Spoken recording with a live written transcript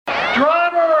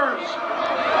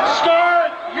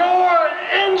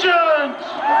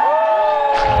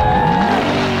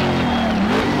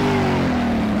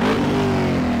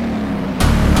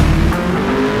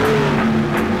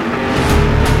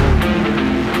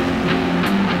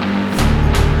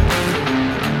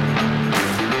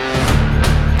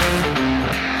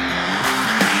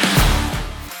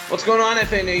What's going on,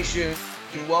 FA Nation?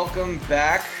 Welcome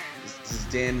back. This is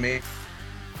Dan May,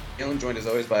 joined as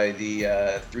always by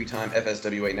the three-time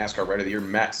FSWA NASCAR Rider of the Year,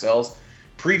 Matt Sells,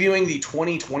 previewing the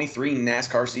 2023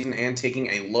 NASCAR season and taking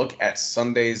a look at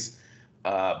Sunday's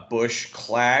Busch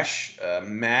Clash.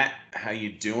 Matt, how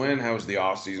you doing? How was the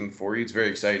off-season for you? It's very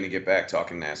exciting to get back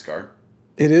talking NASCAR.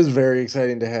 It is very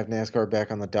exciting to have NASCAR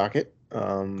back on the docket.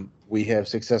 We have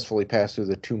successfully passed through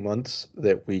the 2 months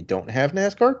that we don't have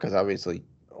NASCAR, because obviously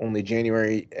only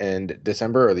January and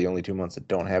December are the only 2 months that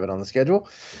don't have it on the schedule.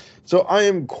 So I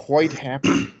am quite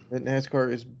happy that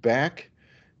NASCAR is back.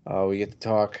 We get to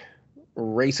talk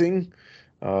racing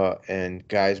and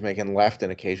guys making left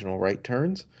and occasional right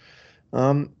turns.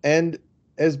 And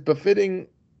as befitting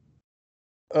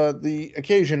the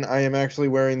occasion, I am actually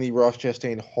wearing the Ross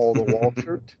Chastain Hall the Wall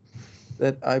shirt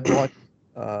that I bought,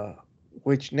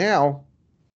 which now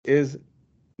is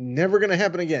never going to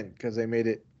happen again because they made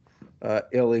it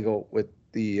illegal with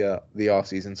the off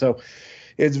season. So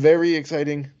it's very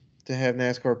exciting to have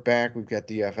NASCAR back. We've got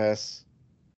DFS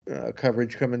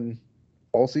coverage coming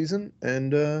all season,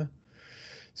 and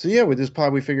so yeah, with this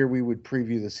pod we figured we would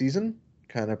preview the season,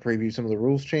 kind of preview some of the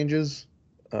rules changes,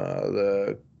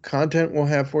 the content we'll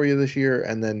have for you this year,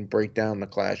 and then break down the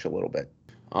Clash a little bit.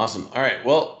 Awesome. All right,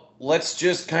 well, let's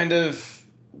just kind of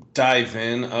dive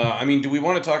in. Do we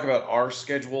want to talk about our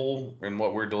schedule and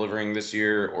what we're delivering this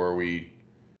year, or are we?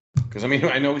 Because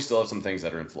I know we still have some things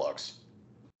that are in flux.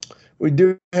 We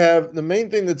do have the main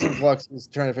thing that's in flux is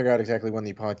trying to figure out exactly when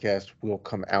the podcast will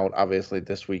come out. Obviously,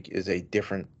 this week is a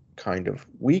different kind of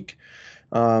week,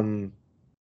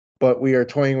 but we are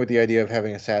toying with the idea of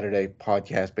having a Saturday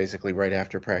podcast, basically right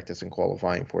after practice and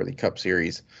qualifying for the Cup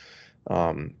Series,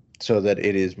 so that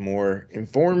it is more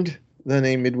informed than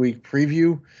a midweek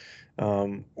preview,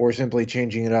 or simply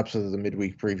changing it up so that the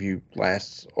midweek preview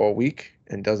lasts all week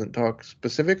and doesn't talk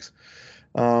specifics.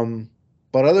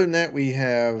 But other than that, we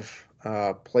have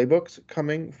playbooks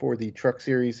coming for the Truck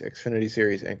Series, Xfinity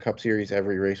Series, and Cup Series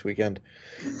every race weekend.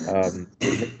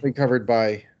 Mainly covered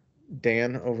by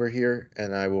Dan over here,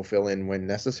 and I will fill in when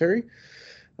necessary.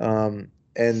 And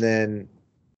then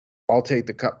I'll take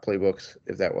the Cup playbooks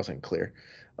if that wasn't clear.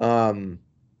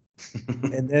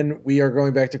 And then we are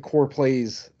going back to core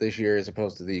plays this year as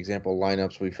opposed to the example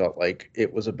lineups. We felt like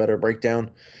it was a better breakdown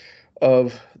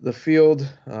of the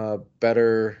field,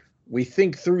 better. We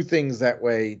think through things that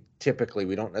way. Typically,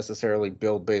 we don't necessarily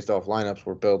build based off lineups.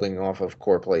 We're building off of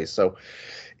core plays. So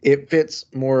it fits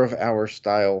more of our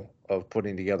style of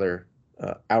putting together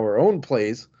our own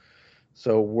plays.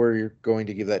 So we're going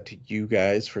to give that to you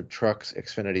guys for Trucks,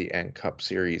 Xfinity, and Cup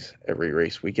Series every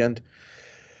race weekend.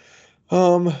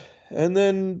 And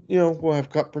then, we'll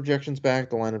have Cup projections back.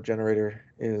 The lineup generator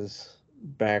is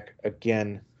back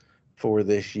again for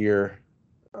this year.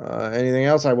 Anything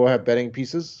else? I will have betting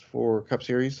pieces for Cup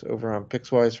Series over on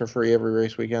Pickswise for free every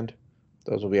race weekend.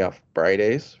 Those will be out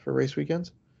Fridays for race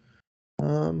weekends.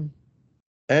 And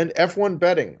F1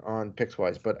 betting on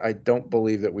Pickswise, but I don't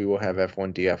believe that we will have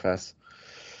F1 DFS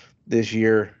this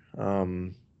year.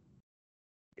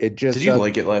 Did you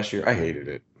like it last year? I hated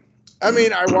it.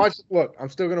 I watched. Look, I'm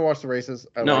still going to watch the races.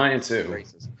 I am too.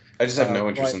 Races. I just have no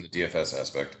interest in the DFS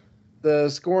aspect. The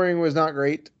scoring was not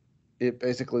great. It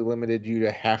basically limited you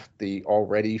to half the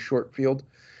already short field.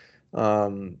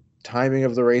 Timing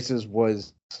of the races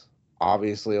was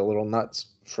obviously a little nuts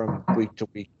from week to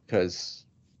week because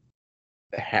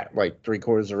like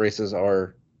 3/4 of races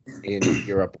are in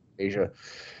Europe, Asia.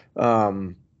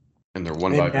 And they're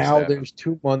one by now there's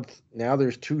 2 month. Now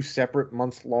there's 2 separate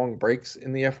month-long breaks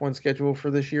in the F1 schedule for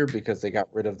this year because they got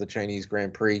rid of the Chinese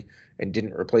Grand Prix and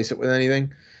didn't replace it with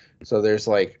anything. So there's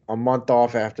like a month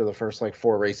off after the first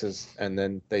 4 races, and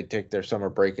then they take their summer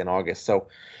break in August. So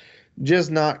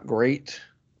just not great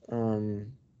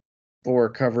for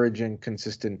coverage and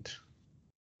consistent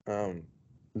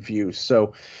views.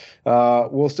 So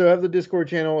we'll still have the Discord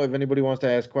channel. If anybody wants to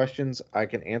ask questions, I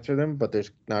can answer them, but there's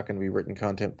not going to be written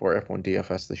content for F1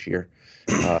 DFS this year.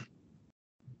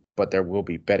 But there will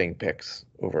be betting picks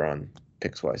over on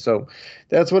Pickswise. So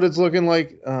that's what it's looking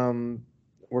like.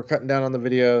 We're cutting down on the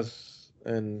videos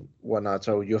and whatnot.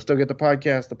 So you'll still get the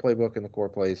podcast, the playbook, and the core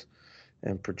plays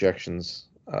and projections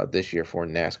this year for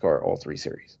NASCAR all 3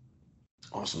 series.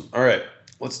 Awesome. All right.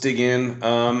 Let's dig in.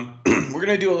 We're going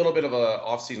to do a little bit of a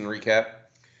off-season recap.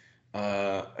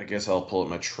 I guess I'll pull up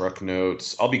my truck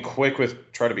notes. I'll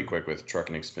try to be quick with Truck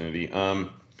and Xfinity.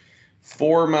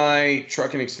 For my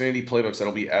Truck and Xfinity playbooks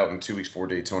that'll be out in 2 weeks for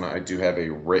Daytona, I do have a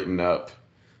written up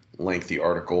lengthy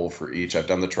article for each. I've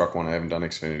done the truck one. I haven't done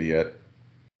Xfinity yet.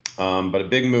 But a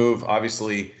big move,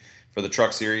 obviously, for the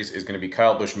truck series is going to be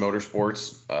Kyle Busch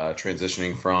Motorsports,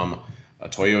 transitioning from a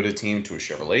Toyota team to a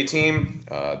Chevrolet team.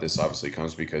 This obviously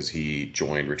comes because he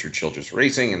joined Richard Childress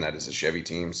Racing, and that is a Chevy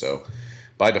team. So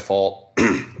by default,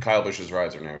 Kyle Busch's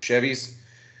rides are now Chevys.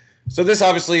 So this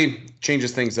obviously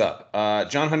changes things up.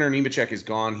 John Hunter Nemechek is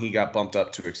gone. He got bumped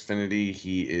up to Xfinity.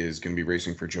 He is going to be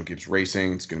racing for Joe Gibbs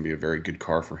Racing. It's going to be a very good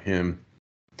car for him.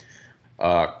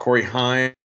 Corey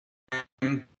Heim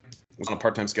was on a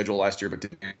part-time schedule last year, but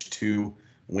did manage 2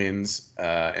 wins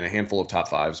and a handful of top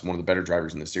 5s. One of the better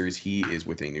drivers in the series. He is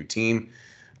with a new team.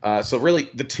 So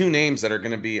really, the 2 names that are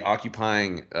going to be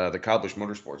occupying the Kyle Busch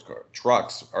Motorsports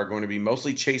trucks are going to be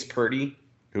mostly Chase Purdy,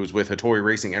 who was with Hattori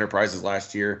Racing Enterprises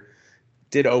last year.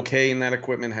 Did okay in that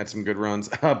equipment, had some good runs.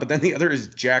 But then the other is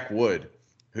Jack Wood,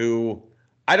 who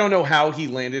I don't know how he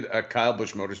landed a Kyle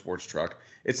Busch Motorsports truck.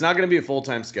 It's not going to be a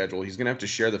full-time schedule. He's going to have to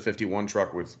share the 51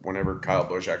 truck with whenever Kyle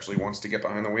Busch actually wants to get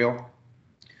behind the wheel.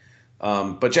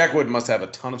 But Jack Wood must have a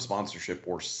ton of sponsorship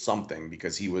or something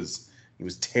because he was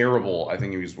terrible. I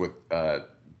think he was with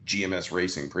GMS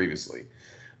Racing previously.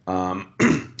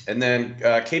 And then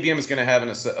KBM is going to have an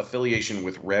affiliation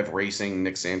with Rev Racing.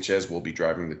 Nick Sanchez will be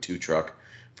driving the 2 truck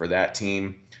for that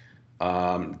team.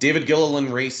 David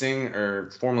Gilliland Racing,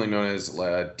 or formerly known as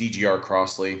DGR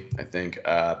Crossley, I think,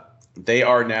 they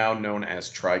are now known as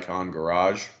Tricon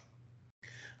Garage.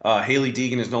 Haley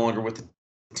Deegan is no longer with the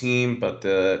team, but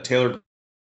the Taylor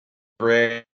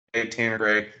Gray, Tanner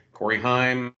Gray, Corey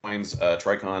Heim joins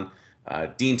Tricon.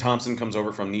 Dean Thompson comes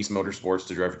over from Nice Motorsports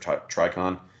to drive for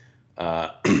Tricon.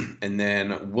 And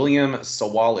then William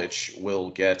Sawalich will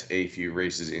get a few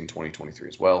races in 2023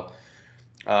 as well.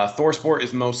 Thorsport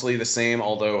is mostly the same,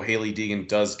 although Haley Deegan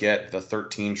does get the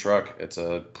 13 truck. It's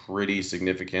a pretty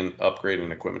significant upgrade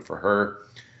in equipment for her.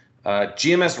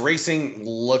 GMS Racing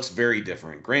looks very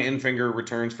different. Grant Enfinger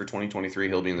returns for 2023.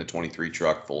 He'll be in the 23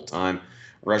 truck full-time.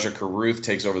 Raja Karuth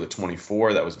takes over the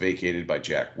 24. That was vacated by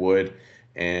Jack Wood.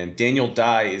 And Daniel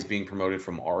Dye is being promoted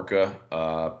from ARCA.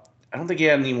 I don't think he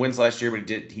had any wins last year, but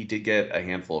he did get a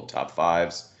handful of top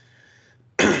 5s.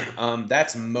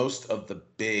 That's most of the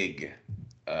big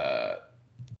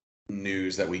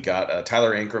news that we got.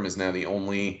 Tyler Ankrum is now the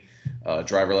only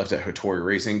driver left at Hattori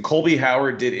Racing. Colby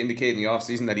Howard did indicate in the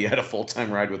offseason that he had a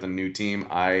full-time ride with a new team.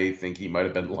 I think he might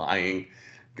have been lying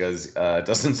because it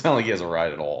doesn't sound like he has a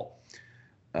ride at all.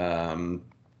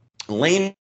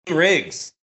 Lane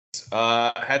Riggs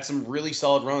had some really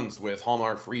solid runs with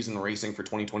Hallmark Friesen Racing for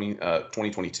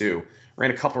 2022.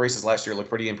 Ran a couple races last year, looked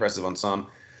pretty impressive on some.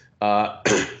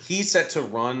 He's set to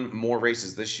run more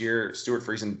races this year. Stuart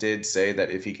Friesen did say that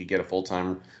if he could get a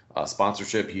full-time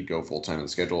sponsorship, he'd go full-time in the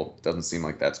schedule. Doesn't seem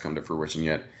like that's come to fruition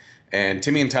yet. And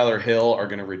Timmy and Tyler Hill are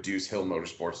going to reduce Hill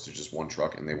Motorsports to just 1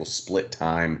 truck, and they will split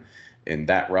time in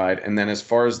that ride. And then as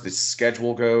far as the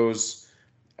schedule goes,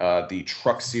 the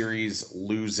truck series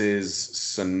loses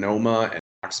Sonoma and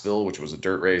Knoxville, which was a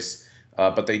dirt race.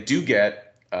 But they do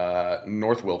get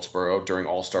North Wilkesboro during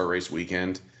All-Star Race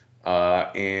weekend.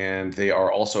 And they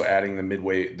are also adding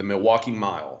the Milwaukee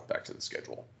Mile back to the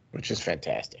schedule, which is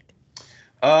fantastic.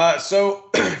 So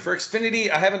for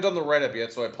Xfinity, I haven't done the write-up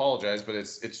yet, so I apologize, but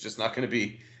it's just not going to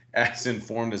be as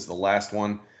informed as the last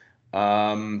one.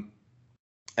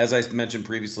 As I mentioned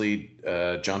previously,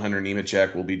 John Hunter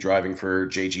Nemechek will be driving for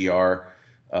JGR.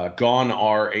 Gone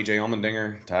are AJ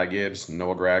Allmendinger, Ty Gibbs,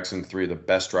 Noah Gragson, 3 of the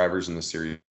best drivers in the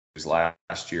series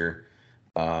last year.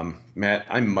 Matt,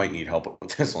 I might need help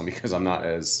with this one because I'm not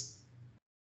as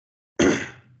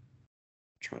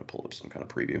trying to pull up some kind of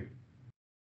preview.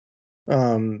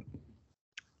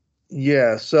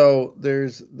 Yeah, so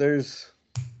there's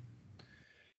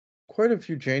quite a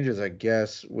few changes, I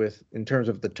guess, in terms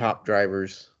of the top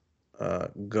drivers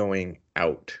going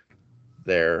out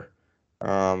there.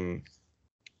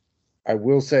 I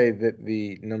will say that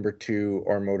the number 2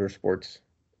 R Motorsports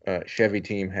Chevy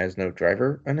team has no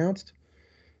driver announced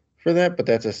for that, but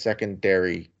that's a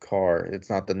secondary car. It's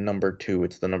not the number 2,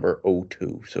 it's the number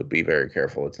 02. So be very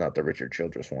careful. It's not the Richard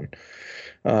Childress one.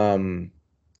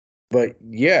 But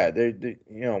yeah,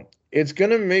 it's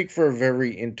going to make for a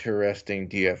very interesting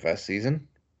DFS season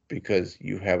because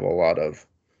you have a lot of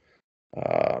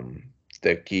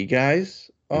the key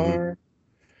guys are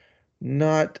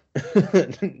not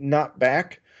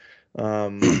back. I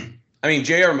mean,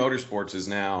 JR Motorsports is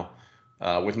now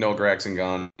with Noah Gragson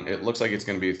gone. It looks like it's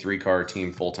going to be a 3-car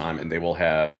team full time, and they will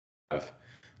have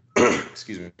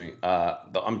excuse me.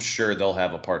 I'm sure they'll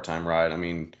have a part-time ride. I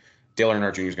mean, Dale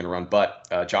Earnhardt Jr. is going to run, but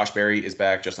Josh Berry is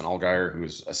back. Justin Allgaier, who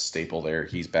is a staple there,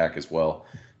 he's back as well.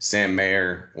 Sam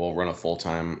Mayer will run a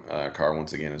full-time car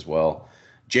once again as well.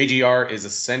 JGR is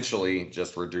essentially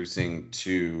just reducing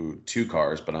to 2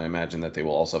 cars, but I imagine that they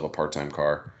will also have a part-time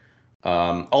car.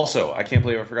 Also, I can't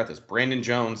believe I forgot this. Brandon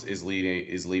Jones is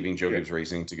leaving Joe Gibbs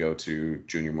Racing to go to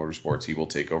Junior Motorsports. He will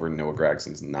take over Noah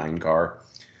Gragson's 9 car.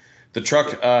 The truck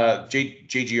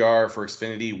JGR for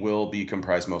Xfinity will be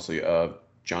comprised mostly of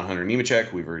John Hunter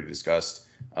Nemechek, we've already discussed,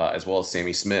 as well as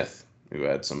Sammy Smith, who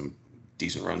had some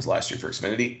decent runs last year for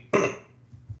Xfinity.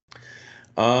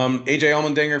 AJ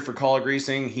Allmendinger for Colleague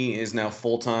Racing. He is now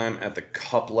full-time at the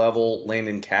Cup level.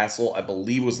 Landon Castle, I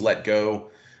believe, was let go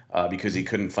because he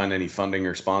couldn't find any funding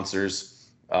or sponsors.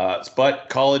 But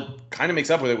Colleague kind of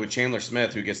makes up with it with Chandler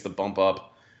Smith, who gets the bump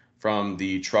up from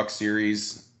the Truck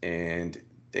Series, and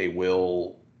they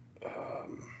will.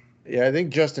 Yeah, I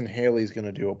think Justin Haley's going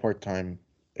to do a part-time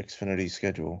Xfinity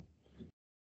schedule.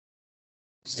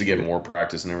 Just to get more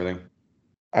practice and everything.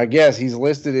 I guess he's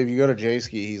listed, if you go to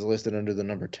J-Ski, he's listed under the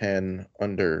number 10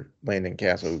 under Landon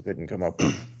Castle, who couldn't come up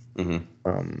with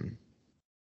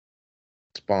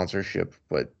sponsorship.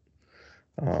 But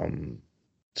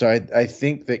so I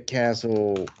think that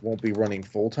Castle won't be running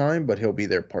full-time, but he'll be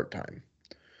there part-time.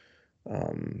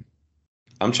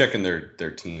 I'm checking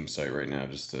their team site right now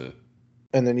just to.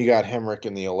 And then you got Hemrick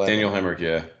in the 11. Daniel Hemrick,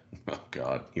 yeah. Oh,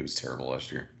 God. He was terrible last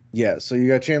year. Yeah, so you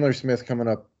got Chandler Smith coming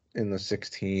up in the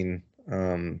 16.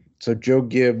 So Joe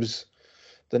Gibbs,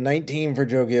 the 19 for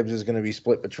Joe Gibbs is going to be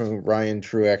split between Ryan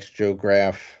Truex, Joe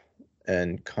Graf,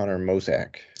 and Connor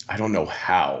Mosack. I don't know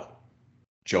how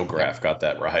Joe Graf got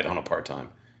that ride on a part-time.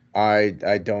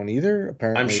 I don't either.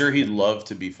 Apparently, I'm sure he'd love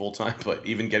to be full-time, but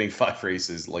even getting 5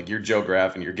 races, like you're Joe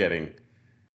Graf and you're getting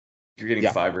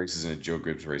 5 races in a Joe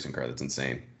Gibbs racing car. That's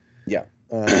insane. Yeah.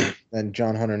 And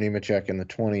John Hunter Nemechek in the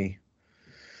 20.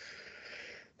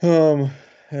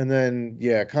 And then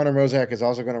Connor Mosack is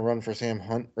also going to run for Sam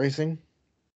Hunt Racing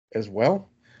as well.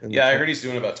 Yeah, I heard he's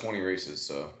doing about 20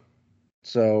 races.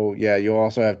 So yeah, you'll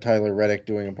also have Tyler Reddick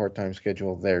doing a part-time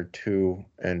schedule there too,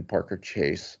 and Parker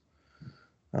Chase.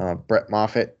 Brett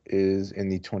Moffitt is in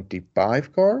the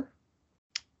 25 car.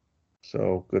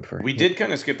 So good for him. We did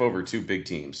kind of skip over 2 big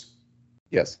teams.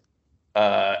 Yes.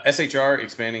 SHR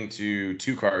expanding to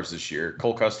 2 cars this year.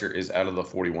 Cole Custer is out of the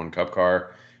 41 Cup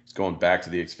car. He's going back to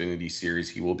the Xfinity Series.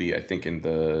 He will be, I think, in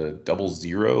the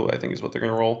 00, I think is what they're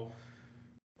going to roll.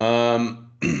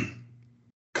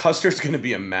 Custer's going to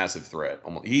be a massive threat.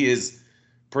 He is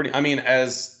pretty. I mean,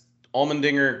 as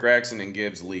Allmendinger, Gragson, and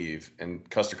Gibbs leave, and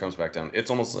Custer comes back down, it's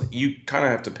almost like you kind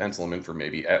of have to pencil him in for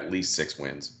maybe at least 6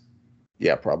 wins.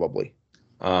 Yeah, probably.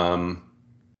 I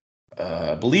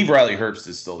believe Riley Herbst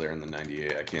is still there in the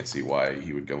 98. I can't see why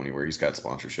he would go anywhere. He's got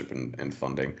sponsorship and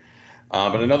funding.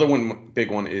 But another big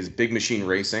one is Big Machine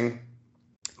Racing.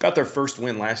 Got their first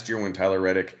win last year when Tyler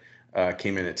Reddick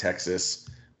came in at Texas.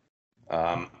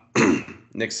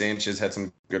 Nick Sanchez had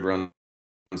some good runs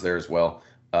there as well.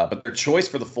 But their choice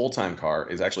for the full-time car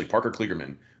is actually Parker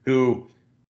Kligerman, who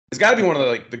has got to be one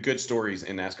of the good stories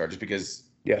in NASCAR, just because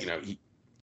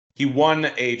he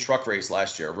won a truck race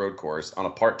last year, a road course, on a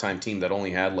part-time team that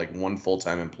only had 1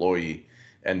 full-time employee,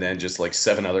 and then just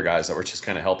 7 other guys that were just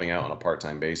kind of helping out on a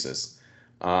part-time basis.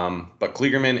 But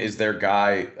Kligerman is their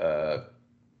guy.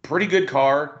 Pretty good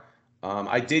car.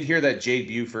 I did hear that Jade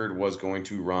Buford was going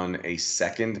to run a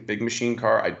second Big Machine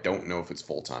car. I don't know if it's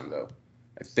full-time, though.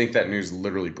 I think that news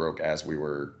literally broke as we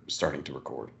were starting to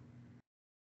record.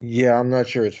 Yeah, I'm not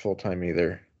sure it's full-time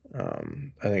either. I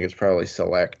think it's probably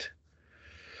select.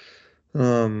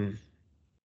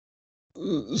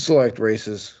 Select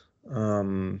races.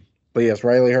 But yes,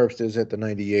 Riley Herbst is at the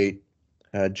 98.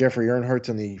 Jeffrey Earnhardt's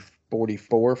in the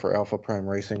 44 for Alpha Prime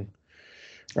Racing.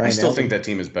 I still think that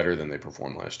team is better than they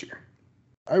performed last year.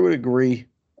 I would agree.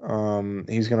 He's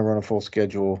going to run a full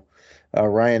schedule.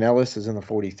 Ryan Ellis is in the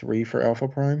 43 for Alpha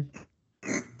Prime.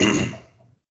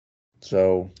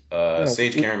 So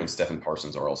Sage Karam and Stephen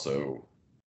Parsons are also,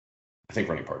 I think,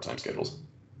 running part-time schedules.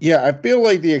 Yeah, I feel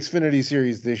like the Xfinity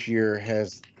Series this year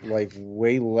has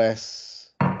way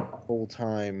less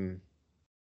full-time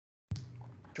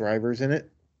drivers in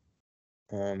it,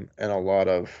 and a lot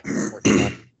of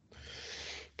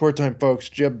part-time folks.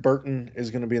 Jeb Burton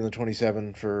is going to be in the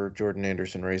 27 for Jordan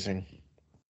Anderson Racing.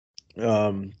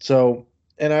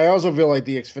 And I also feel like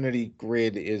the Xfinity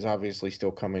grid is obviously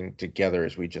still coming together,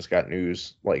 as we just got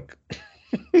news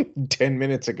 10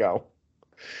 minutes ago.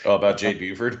 Oh, about Jade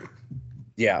Buford?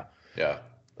 Yeah. Yeah.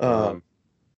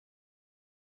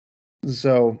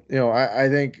 So, I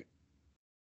think,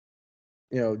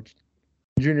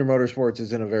 Junior Motorsports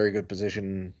is in a very good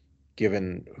position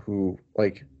given who,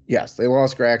 yes, they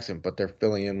lost Gragson, but they're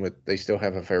filling in they still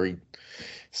have a very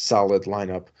solid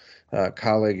lineup.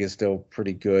 Colleague is still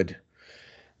pretty good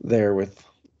there with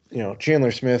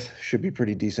Chandler Smith should be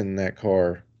pretty decent in that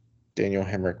car. Daniel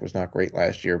Hemrick was not great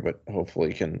last year, but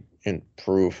hopefully can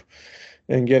improve.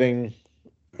 And getting,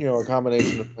 a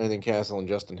combination of Landon Castle and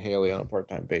Justin Haley on a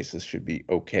part-time basis should be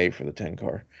okay for the 10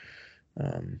 car.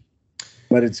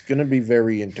 But it's going to be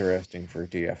very interesting for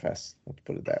DFS. Let's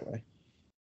put it that way.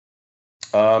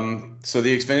 So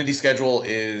the Xfinity schedule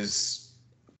is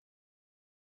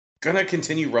going to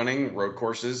continue running road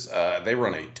courses. They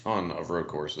run a ton of road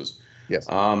courses. Yes.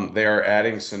 They are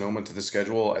adding Sonoma to the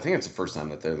schedule. I think it's the first time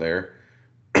that they're there.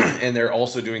 And they're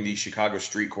also doing the Chicago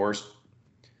Street Course.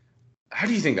 How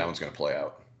do you think that one's going to play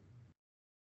out?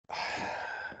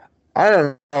 I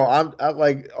don't know. I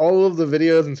like all of the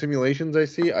videos and simulations I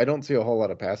see. I don't see a whole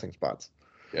lot of passing spots.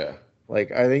 Yeah.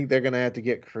 Like I think they're gonna have to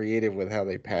get creative with how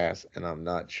they pass, and I'm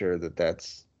not sure that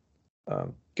that's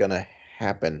gonna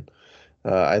happen.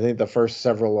 I think the first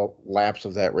several laps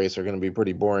of that race are going to be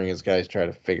pretty boring as guys try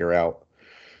to figure out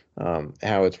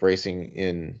how it's racing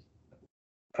in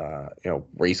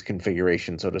race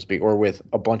configuration, so to speak, or with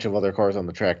a bunch of other cars on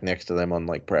the track next to them,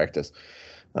 unlike practice.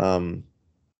 I'm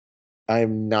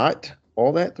not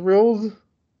all that thrilled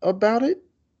about it.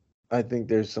 I think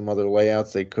there's some other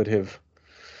layouts they could have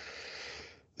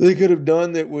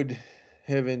done that would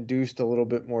have induced a little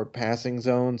bit more passing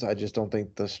zones. I just don't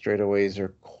think the straightaways are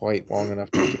quite long enough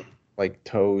to get like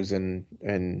toes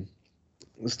and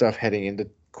stuff heading into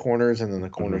corners, and then the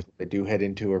corners that they do head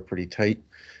into are pretty tight.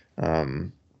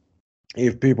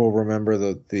 If people remember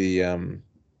the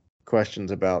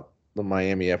questions about the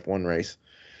Miami F1 race,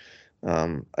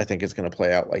 I think it's going to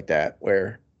play out like that,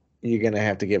 where you're going to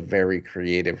have to get very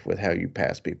creative with how you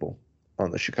pass people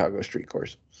on the Chicago street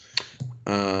course.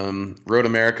 Road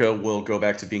America will go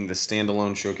back to being the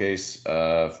standalone showcase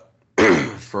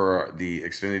for the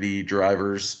Xfinity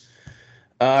drivers.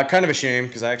 Kind of a shame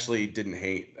because I actually didn't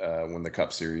hate when the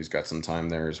Cup Series got some time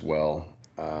there as well.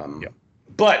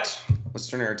 But let's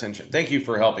turn our attention. Thank you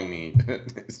for helping me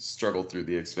struggle through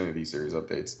the Xfinity Series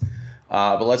updates.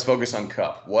 But let's focus on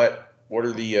Cup. What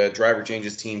are the driver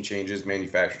changes, team changes,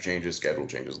 manufacturer changes, schedule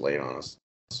changes? Lay it on us.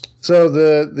 So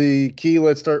the key,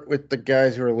 let's start with the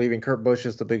guys who are leaving. Kurt Busch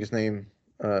is the biggest name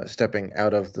stepping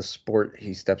out of the sport.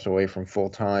 He steps away from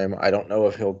full-time. I don't know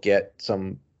if he'll get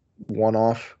some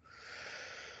one-off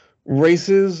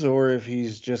races or if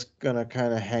he's just going to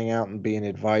kind of hang out and be an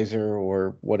advisor,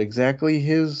 or what exactly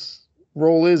his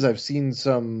role is. I've seen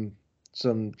some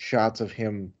shots of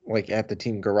him like at the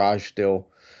team garage still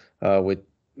with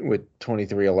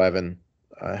 2311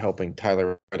 helping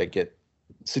Tyler Reddick get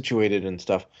situated and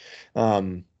stuff.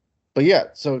 But yeah,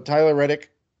 so Tyler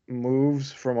Reddick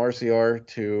moves from RCR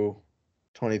to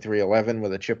 2311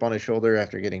 with a chip on his shoulder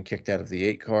after getting kicked out of the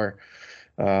 8 car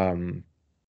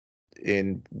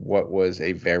in what was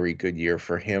a very good year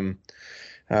for him.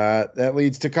 That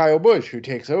leads to Kyle Busch, who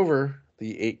takes over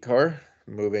the 8 car,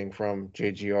 moving from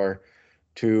JGR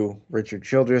to Richard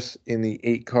Childress in the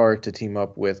 8 car to team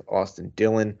up with Austin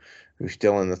Dillon, who's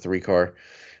still in the 3 car.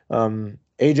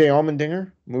 AJ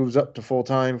Allmendinger moves up to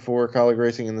full-time for Colleague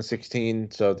Racing in the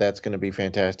 16, so that's going to be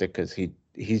fantastic because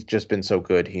he's just been so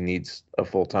good. He needs a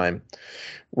full-time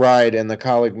ride, and the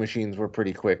Colleague machines were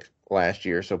pretty quick last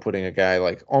year, so putting a guy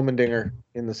like Allmendinger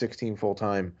in the 16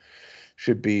 full-time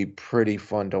should be pretty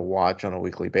fun to watch on a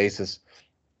weekly basis.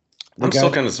 I'm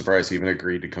still kind of surprised he even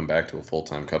agreed to come back to a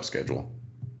full-time Cup schedule.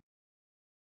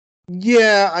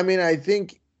 Yeah, I mean, I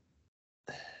think...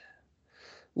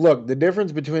 Look, the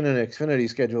difference between an Xfinity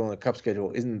schedule and a Cup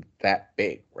schedule isn't that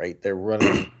big, right? They're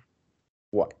running,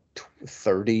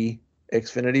 30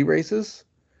 Xfinity races?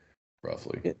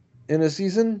 Roughly. In a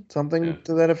season? Something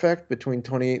to that effect, between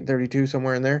 28 and 32,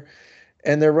 somewhere in there.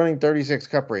 And they're running 36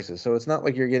 Cup races, so it's not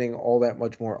like you're getting all that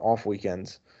much more off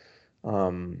weekends.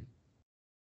 And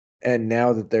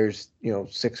now that there's,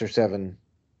 6 or 7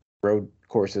 road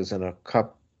courses in a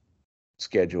Cup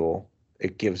schedule,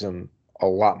 it gives them a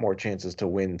lot more chances to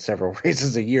win several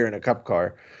races a year in a Cup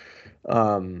car.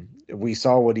 We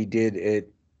saw what he did at,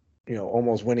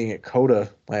 almost winning at Coda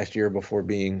last year before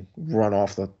being run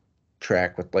off the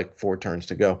track with like 4 turns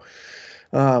to go.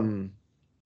 And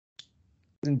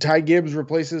Ty Gibbs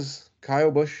replaces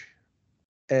Kyle Busch.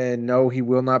 And no, he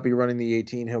will not be running the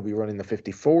 18. He'll be running the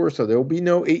 54. So there will be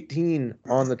no 18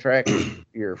 on the track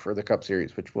here for the Cup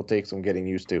Series, which will take some getting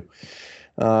used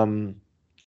to.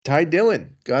 Ty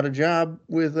Dillon got a job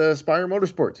with Spire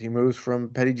Motorsports. He moves from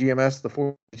Petty GMS, the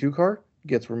 42 car,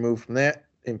 gets removed from that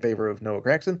in favor of Noah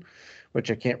Gragson,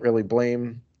 which I can't really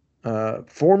blame.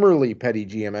 Formerly Petty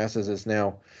GMS, as it's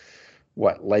now,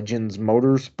 Legends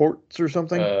Motorsports or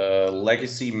something?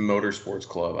 Legacy Motorsports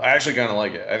Club. I actually kind of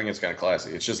like it. I think it's kind of classy.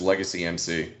 It's just Legacy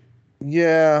MC.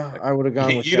 Yeah, I would have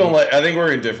gone with You don't seven. like. I think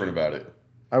we're indifferent about it.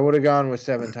 I would have gone with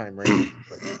seven-time reigning.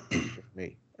 But just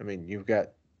me. I mean, you've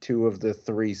got two of the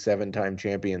three seven-time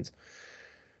champions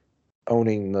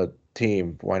owning the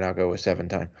team. Why not go with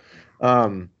seven-time?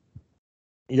 Um,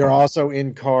 you're also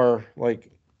in car, like,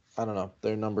 I don't know,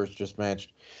 their numbers just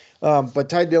matched. But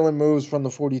Ty Dillon moves from the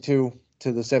 42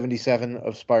 to the 77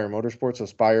 of Spire Motorsports. So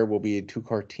Spire will be a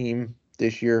two-car team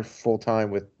this year,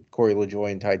 full-time, with Corey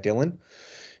LaJoie and Ty Dillon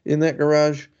in that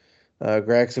garage.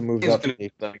 Gregson moves It's up.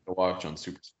 going to watch on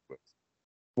Super Speedways.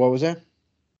 What was that?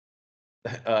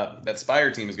 That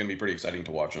Spire team is going to be pretty exciting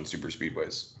to watch on Super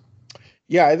Speedways.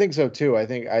 Yeah, I think so too. I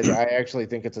actually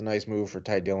think it's a nice move for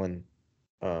Ty Dillon,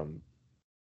 um,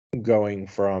 going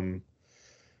from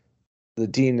the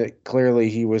team that clearly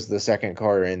he was the second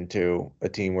car into a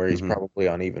team where he's probably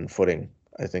on even footing.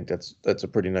 I think that's a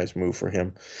pretty nice move for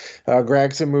him.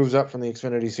 Gregson moves up from the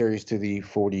Xfinity Series to the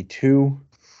 42,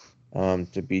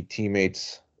 to be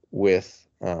teammates with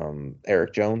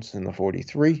Eric Jones in the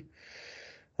 43.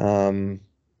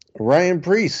 Ryan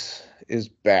Preece is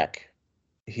back.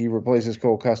 He replaces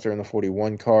Cole Custer in the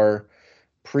 41 car.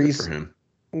 Good for him.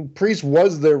 Priest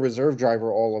was their reserve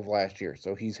driver all of last year,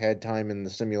 so he's had time in the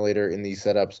simulator, in these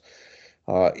setups,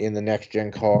 in the next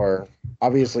gen car.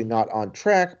 Obviously not on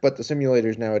track, but the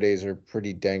simulators nowadays are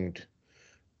pretty danged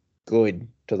good,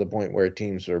 to the point where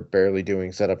teams are barely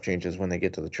doing setup changes when they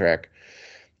get to the track.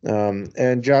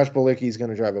 And Josh Bilicki is going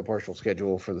to drive a partial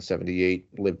schedule for the 78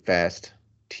 Live Fast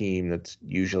team that's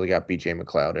usually got BJ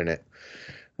McLeod in it.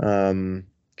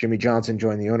 Jimmy Johnson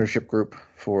joined the ownership group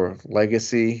for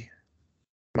Legacy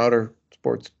Motor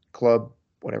Sports Club,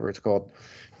 whatever it's called.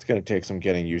 It's going to take some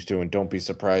getting used to, and don't be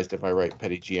surprised if I write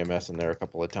Petty GMS in there a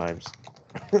couple of times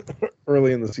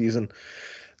early in the season.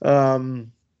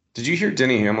 Did you hear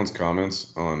Denny Hamlin's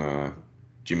comments on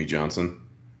Jimmy Johnson?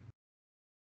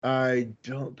 I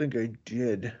don't think I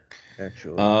did,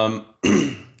 actually.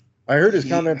 I heard his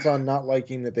comments on not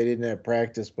liking that they didn't have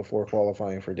practice before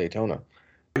qualifying for Daytona.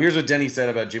 Here's what Denny said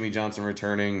about Jimmy Johnson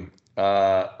returning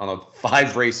on a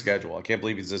 5-race schedule. I can't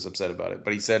believe he's this upset about it.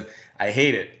 But he said, I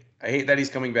hate it. I hate that he's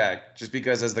coming back. Just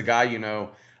because as the guy,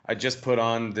 I just put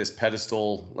on this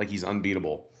pedestal like he's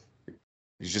unbeatable.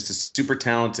 He's just a super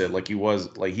talented, like he was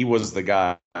the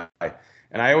guy.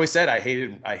 And I always said I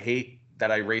hate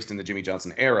that I raced in the Jimmy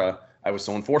Johnson era. I was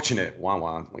so unfortunate. Wah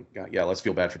wah. Like, yeah, let's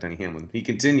feel bad for Denny Hamlin. He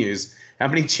continues. How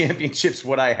many championships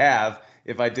would I have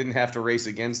if I didn't have to race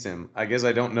against him? I guess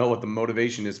I don't know what the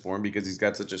motivation is for him, because he's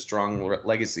got such a strong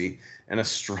legacy and a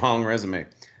strong resume.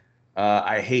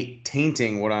 I hate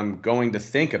tainting what I'm going to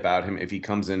think about him if he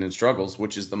comes in and struggles,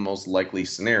 which is the most likely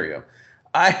scenario.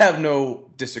 I have no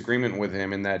disagreement with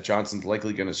him in that Johnson's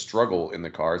likely going to struggle in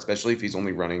the car, especially if he's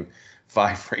only running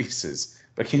 5 races.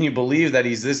 But can you believe that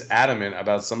he's this adamant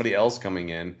about somebody else coming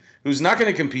in who's not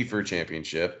going to compete for a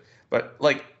championship? But,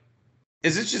 like,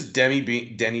 is this just Denny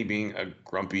being a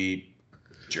grumpy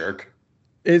jerk?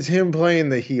 It's him playing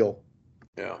the heel.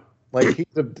 Yeah. Like,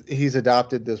 he's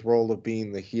adopted this role of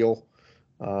being the heel,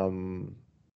 and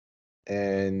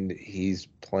he's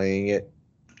playing it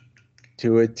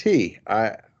to a T.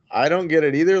 I don't get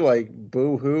it either. Like,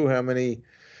 boo-hoo, how many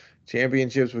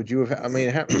championships would you have? I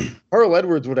mean, Carl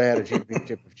Edwards would have had a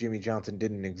championship if Jimmy Johnson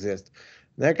didn't exist.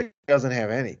 That guy doesn't have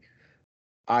any.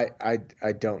 I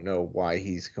don't know why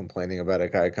he's complaining about a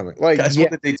guy coming. Like, Guys won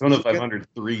the Daytona 500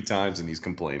 3 times and he's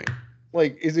complaining.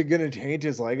 Like, is it going to change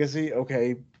his legacy?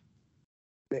 Okay,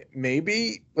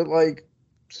 maybe, but like,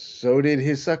 so did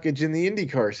his suckage in the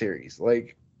IndyCar series.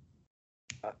 Like,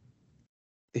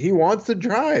 he wants to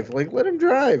drive. Like, let him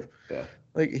drive. Yeah.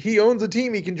 Like, he owns a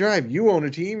team, he can drive. You own a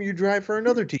team, you drive for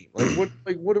another team.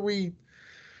 Like what are we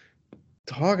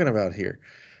talking about here?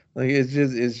 Like, it's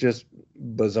just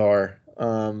bizarre.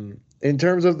 In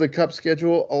terms of the Cup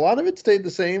schedule, a lot of it stayed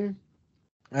the same,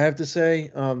 I have to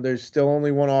say. There's still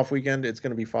only one off weekend. It's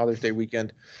going to be Father's Day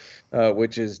weekend,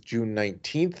 which is June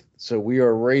 19th. So we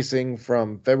are racing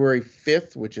from February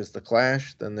 5th, which is the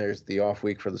Clash. Then there's the off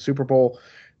week for the Super Bowl.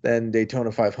 Then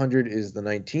Daytona 500 is the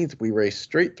 19th. We race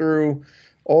straight through,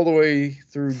 all the way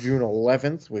through June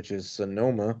 11th, which is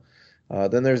Sonoma.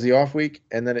 Then there's the off week,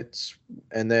 and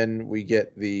then we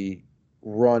get the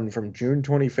run from June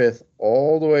 25th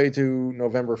all the way to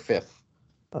November 5th,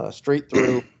 straight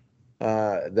through.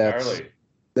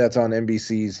 That's on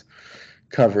NBC's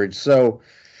coverage. So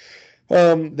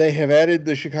they have added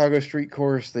the Chicago Street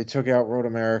Course. They took out Road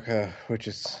America, which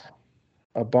is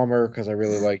a bummer because I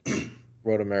really like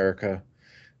Road America.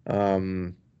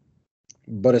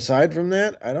 But aside from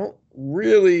that, I don't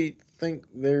really think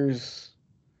there's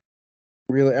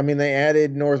really. I mean, they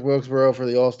added North Wilkesboro for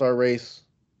the All-Star race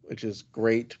which is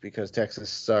great because Texas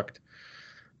sucked.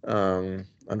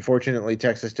 Unfortunately,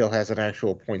 Texas still has an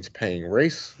actual points-paying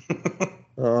race.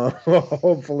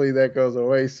 Hopefully that goes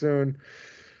away soon.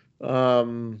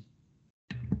 But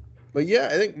yeah,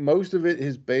 I think most of it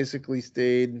has basically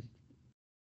stayed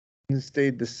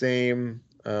the same.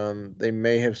 They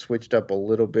may have switched up a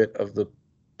little bit of the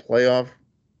playoff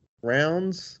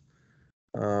rounds,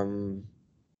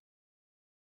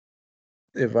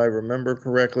 if I remember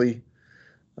correctly.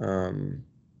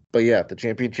 But yeah, the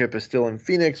championship is still in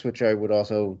Phoenix, which I would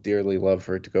also dearly love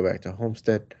for it to go back to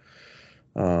Homestead,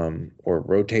 or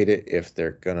rotate it if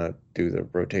they're gonna do the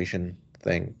rotation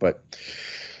thing. But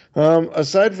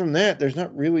aside from that, there's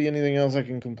not really anything else I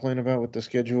can complain about with the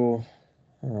schedule.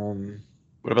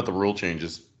 What about the rule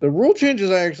changes? The rule changes,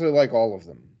 I actually like all of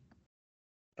them.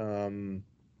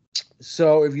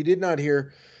 So if you did not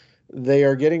hear, they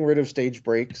are getting rid of stage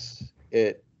breaks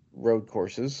at road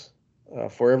courses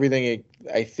for everything,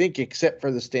 I think, except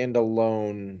for the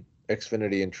standalone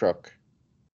Xfinity and truck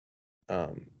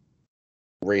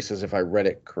races, if I read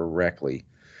it correctly.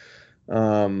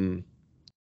 But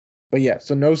yeah,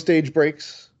 so no stage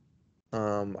breaks.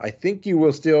 I think you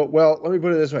will still, well, let me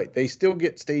put it this way. They still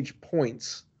get stage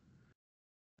points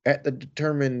at the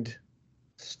determined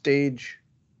stage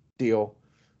deal,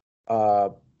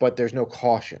 but there's no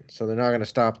caution. So they're not going to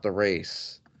stop the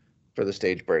race for the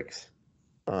stage breaks,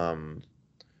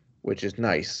 which is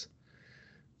nice.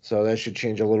 So that should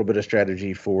change a little bit of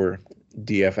strategy for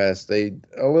DFS.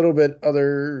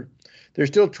 They're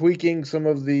still tweaking some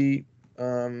of the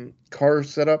car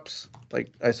setups.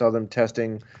 Like I saw them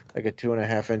testing like a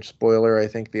 2.5-inch spoiler, I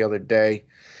think, the other day.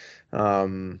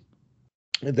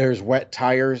 There's wet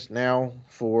tires now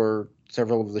for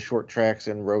several of the short tracks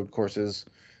and road courses.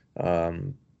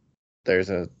 There's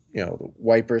a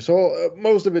wiper. So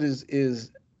most of it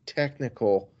is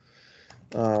technical.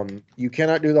 You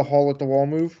cannot do the hall at the wall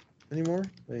move anymore.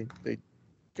 They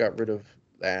got rid of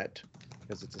that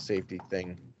because it's a safety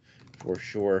thing for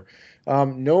sure.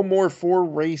 No more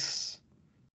 4-race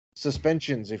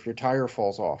suspensions if your tire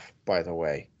falls off, by the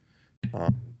way.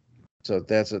 So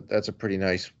that's a pretty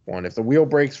nice one. If the wheel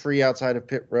breaks free outside of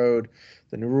pit road,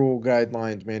 the new rule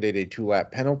guidelines mandate a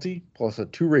 2-lap penalty plus a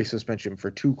 2-race suspension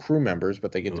for 2 crew members,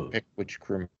 but they get to pick which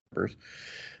crew members.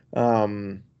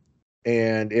 And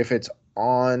if it's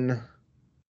on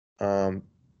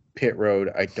pit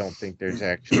road, I don't think there's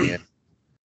actually any.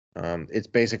 It's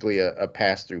basically a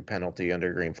pass-through penalty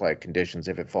under green flag conditions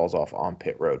if it falls off on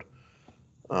pit road.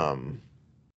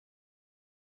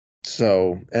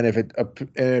 So, and if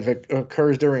it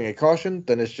occurs during a caution,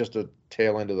 then it's just a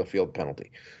tail end of the field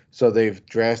penalty. So they've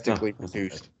drastically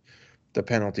reduced the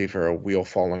penalty for a wheel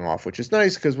falling off, which is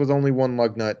nice because with only one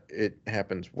lug nut, it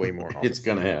happens way more often. It's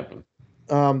gonna happen.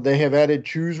 They have added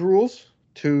choose rules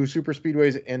to super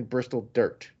speedways and Bristol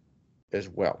Dirt as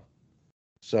well.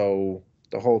 So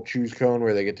the whole choose cone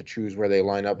where they get to choose where they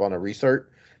line up on a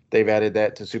restart, they've added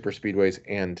that to super speedways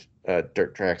and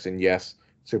dirt tracks. And yes,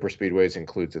 super speedways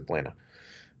includes Atlanta.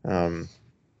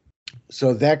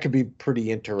 So that could be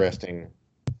pretty interesting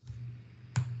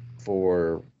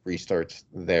for restarts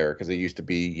there, because it used to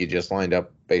be you just lined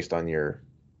up based on your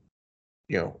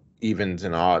evens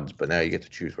and odds, but now you get to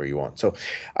choose where you want. So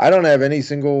I don't have any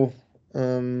single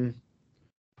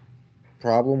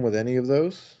problem with any of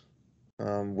those.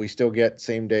 We still get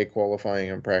same day qualifying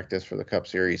and practice for the Cup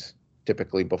Series,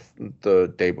 typically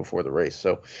the day before the race.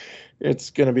 So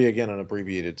it's going to be, again, an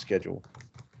abbreviated schedule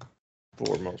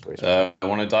for most races. I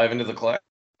want to dive into the Clash.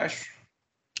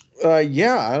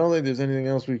 Yeah, I don't think there's anything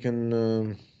else we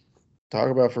can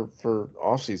talk about for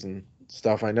off-season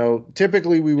stuff. I know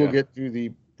typically we will get through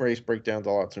the race breakdowns a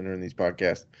lot sooner in these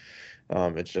podcasts.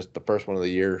 It's just the first one of the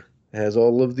year has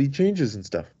all of the changes and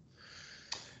stuff.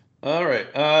 All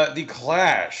right. The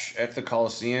Clash at the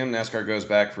Coliseum. NASCAR goes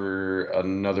back for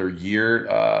another year.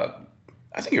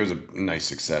 I think it was a nice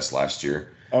success last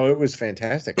year. Oh, it was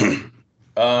fantastic.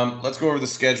 Let's go over the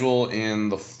schedule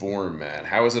and the format.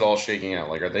 How is it all shaking out?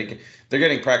 Like, they're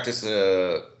getting practice,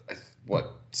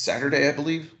 Saturday, I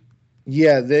believe?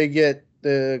 Yeah, they get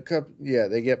the Cup. Yeah,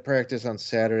 they get practice on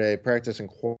Saturday. Practice and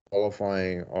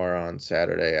qualifying are on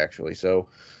Saturday, actually. So,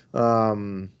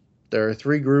 there are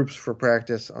 3 groups for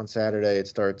practice on Saturday. It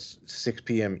starts 6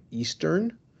 p.m.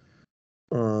 Eastern.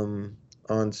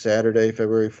 On Saturday,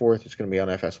 February 4th, it's going to be on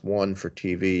FS1 for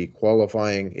TV.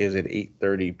 Qualifying is at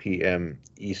 8:30 p.m.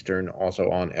 Eastern, also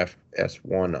on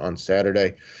FS1 on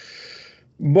Saturday.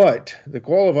 But the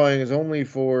qualifying is only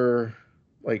for,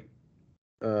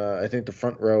 I think, the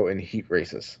front row and heat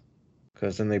races,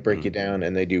 because then they break you down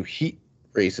and they do heat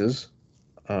races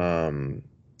on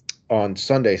on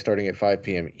Sunday, starting at 5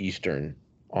 p.m. Eastern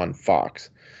on Fox.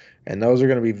 And those are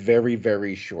going to be very,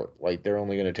 very short. Like they're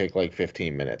only going to take like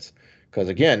 15 minutes. Because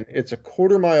again, it's a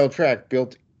quarter-mile track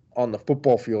built on the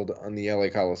football field on the LA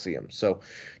Coliseum. So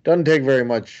it doesn't take very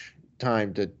much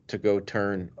time to go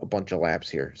turn a bunch of laps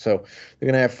here. So they're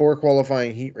going to have 4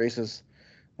 qualifying heat races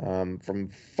from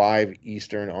 5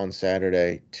 Eastern on on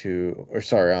Sunday,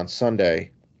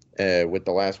 with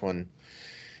the last one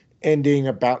ending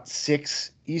about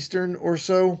 6 Eastern or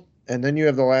so. And then you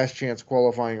have the last chance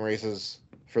qualifying races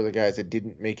for the guys that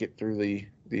didn't make it through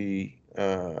the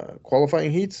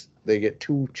qualifying heats. They get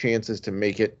 2 chances to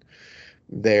make it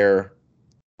there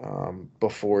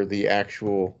before the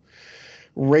actual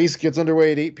race gets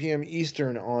underway at 8 p.m.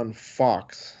 Eastern on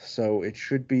Fox. So it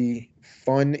should be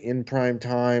fun in prime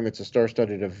time. It's a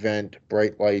star-studded event,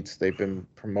 bright lights. They've been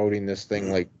promoting this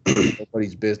thing like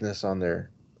nobody's business on their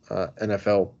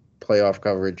NFL playoff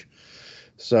coverage.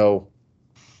 So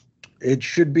it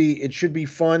should be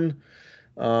fun.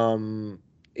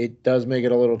 It does make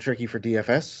it a little tricky for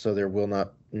DFS, so there will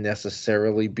not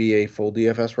necessarily be a full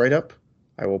DFS write-up.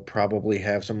 I will probably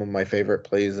have some of my favorite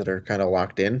plays that are kind of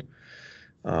locked in.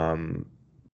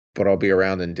 But I'll be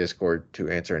around in Discord to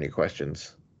answer any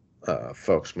questions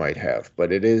folks might have.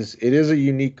 But it is a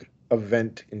unique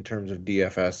event in terms of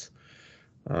DFS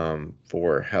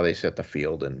for how they set the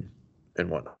field and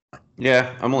whatnot.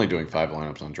 Yeah, I'm only doing 5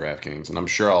 lineups on DraftKings, and I'm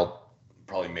sure I'll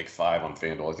probably make 5 on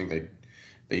FanDuel. I think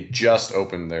they just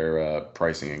opened their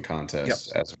pricing and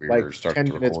contests as we like were starting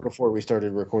 10 to minutes record. before we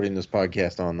started recording this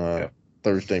podcast on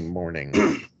Thursday morning.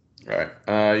 All right.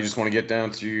 You just want to get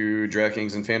down to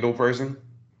DraftKings and FanDuel pricing?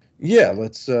 Yeah,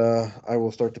 let's. I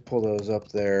will start to pull those up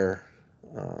there.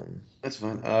 That's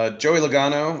fine. Joey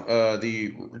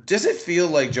Logano. Does it feel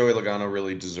like Joey Logano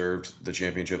really deserved the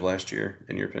championship last year,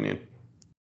 in your opinion?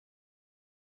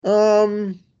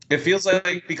 It feels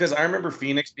like, because I remember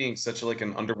Phoenix being such like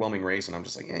an underwhelming race, and I'm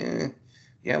just like,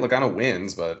 yeah, Logano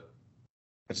wins, but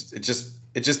it just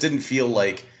didn't feel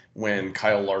like when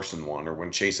Kyle Larson won or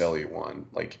when Chase Elliott won.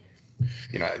 Like,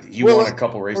 he won a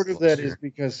couple races. Part of that is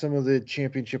because some of the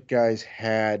championship guys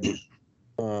had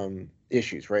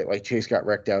issues, right? Like Chase got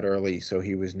wrecked out early, so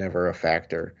he was never a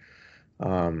factor.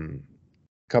 A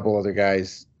couple other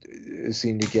guys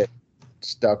seemed to get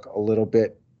stuck a little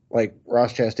bit. Like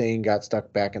Ross Chastain got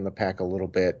stuck back in the pack a little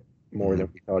bit more than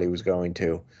we thought he was going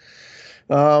to.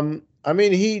 I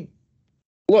mean, he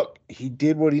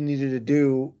did what he needed to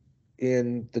do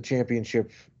in the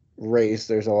championship race.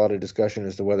 There's a lot of discussion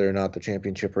as to whether or not the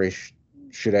championship race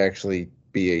should actually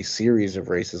be a series of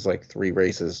races, like 3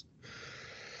 races.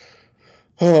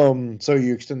 So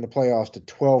you extend the playoffs to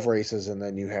 12 races, and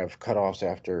then you have cutoffs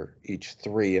after each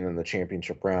 3, and then the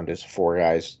championship round is 4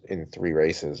 guys in 3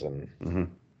 races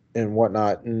and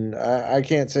whatnot. And I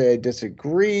can't say I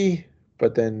disagree,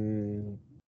 but then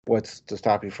what's to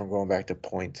stop you from going back to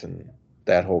points and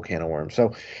that whole can of worms?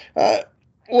 So,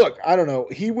 look, I don't know.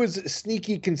 He was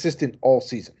sneaky consistent all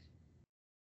season.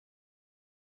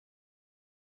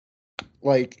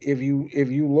 Like if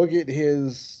you look at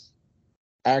his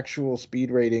actual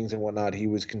speed ratings and whatnot, he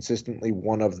was consistently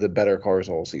one of the better cars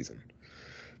all season.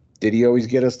 Did he always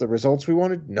get us the results we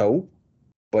wanted? No,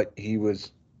 but he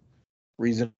was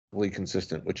reasonably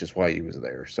consistent, which is why he was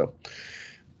there. So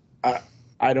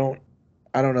I don't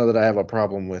know that I have a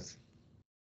problem with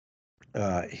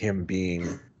him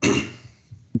being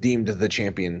deemed the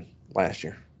champion last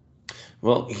year.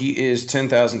 Well, he is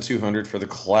 10,200 for the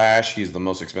Clash. He's the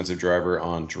most expensive driver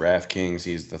on DraftKings.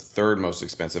 He's the 3rd most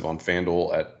expensive on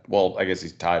FanDuel I guess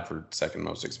he's tied for 2nd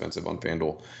most expensive on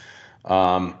FanDuel.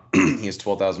 He has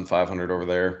 12,500 over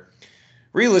there.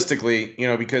 Realistically,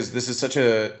 because this is such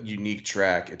a unique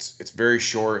track, it's very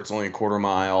short. It's only a quarter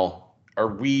mile.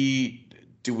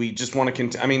 Do we just want to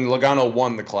continue? I mean, Logano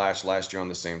won the Clash last year on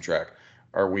the same track.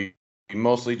 Are we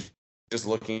mostly just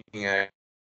looking at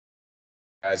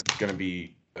guys going to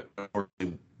be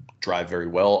drive very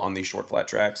well on these short flat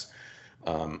tracks?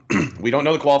 We don't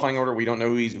know the qualifying order. We don't know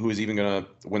who is even going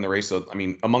to win the race. So, I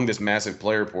mean, among this massive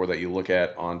player pool that you look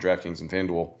at on DraftKings and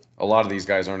FanDuel, a lot of these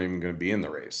guys aren't even going to be in the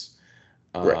race.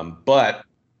 Right. But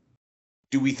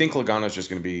do we think Logano is just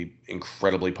going to be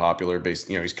incredibly popular?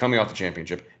 He's coming off the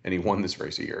championship and he won this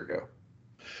race a year ago.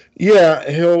 Yeah,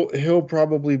 he'll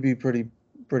probably be pretty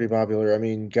popular. I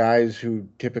mean, guys who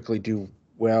typically do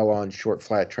well on short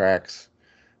flat tracks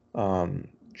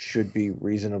should be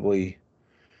reasonably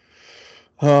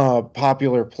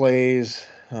popular plays.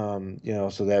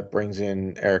 So that brings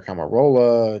in Eric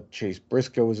Almirola. Chase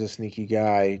Briscoe is a sneaky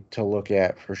guy to look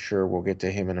at for sure. We'll get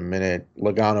to him in a minute.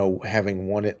 Logano having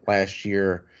won it last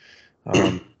year.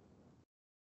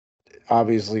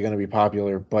 obviously going to be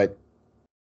popular, but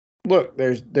look,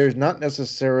 there's not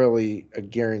necessarily a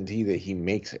guarantee that he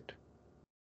makes it,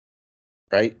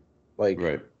 right? Like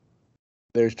Right.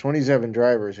 there's 27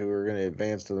 drivers who are going to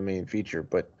advance to the main feature,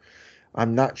 but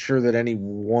I'm not sure that any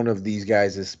one of these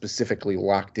guys is specifically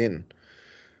locked in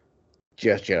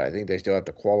just yet. I think they still have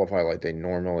to qualify like they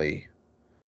normally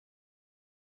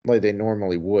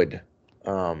would,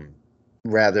 um,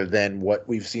 rather than what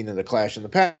we've seen in the Clash in the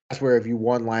past, where if you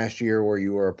won last year, or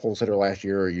you were a pole sitter last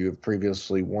year, or you have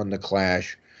previously won the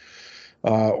Clash,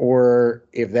 or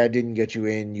if that didn't get you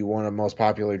in, you won a most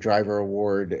popular driver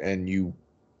award and you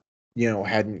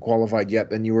hadn't qualified yet,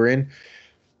 then you were in.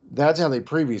 That's how they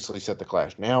previously set the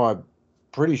Clash. Now I'm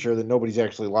pretty sure that nobody's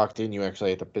actually locked in. You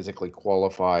actually have to physically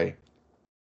qualify.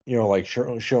 Like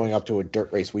showing up to a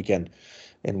dirt race weekend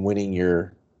and winning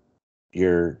your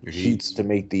Your heats heats. to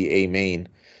make the A main.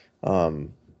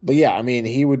 But yeah, I mean,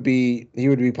 he would be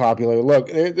popular. Look,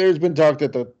 there's been talk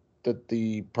that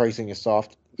the pricing is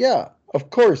soft. Yeah, of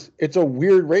course, it's a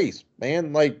weird race,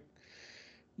 man. Like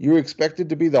you expect it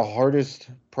to be the hardest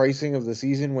pricing of the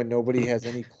season when nobody has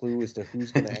any clue as to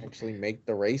who's going to actually make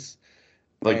the race.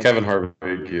 Like And Kevin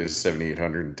Harvick is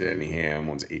 7,800, and Danny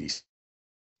Hamlin's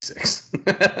 86.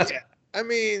 yeah, I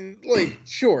mean, like,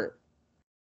 sure,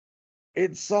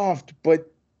 it's soft,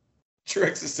 but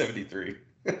Truex is 73.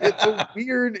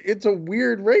 it's a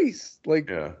weird race. Like,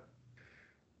 Yeah.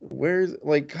 where's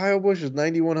like Kyle Busch is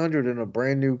 9,100 in a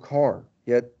brand new car,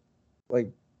 yet like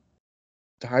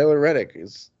Tyler Reddick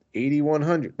is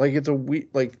 8,100. Like it's a we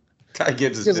like Ty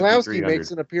Gibbs is Keselowski 5,300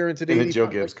 makes an appearance at in the Joe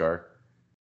 85. Gibbs car.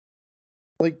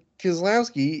 Like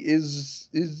Keselowski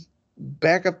is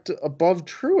back up to above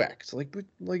Truex.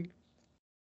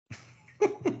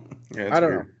 Yeah, it's I don't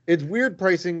know. weird. It's weird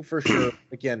pricing for sure.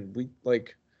 Again, we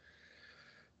like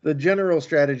the general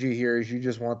strategy here is you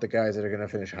just want the guys that are going to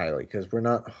finish highly because we're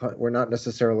not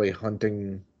necessarily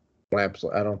hunting laps.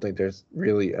 I don't think there's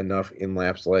really enough in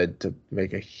laps led to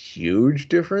make a huge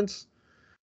difference.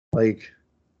 Like,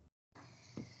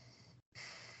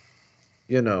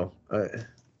 you know,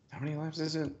 How many laps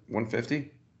is it?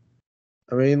 150?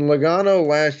 I mean, Logano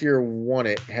last year won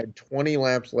it, had 20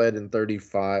 laps led and 20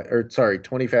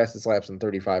 fastest laps and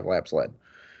 35 laps led.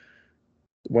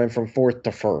 Went from fourth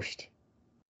to first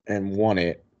and won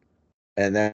it,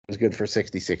 and that was good for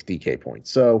 66 DK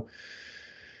points. So,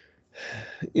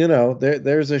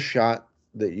 there's a shot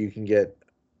that you can get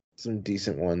some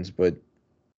decent ones, but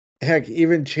heck,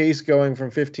 even Chase going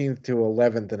from 15th to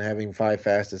 11th and having 5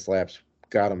 fastest laps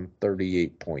got him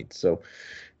 38 points. So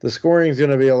the scoring is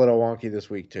going to be a little wonky this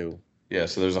week too. Yeah,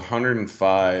 so there's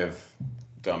 105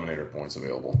 Dominator points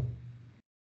available.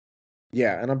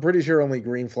 Yeah, and I'm pretty sure only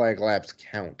green flag laps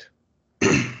count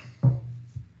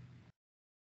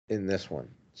in this one.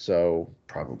 So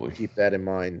Probably. keep that in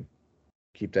mind.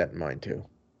 Keep that in mind too.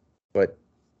 But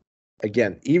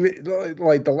again, even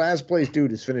like the last place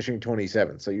dude is finishing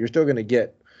 27th, so you're still going to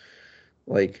get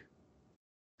like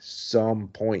some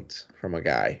points from a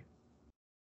guy.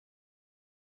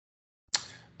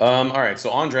 All right, so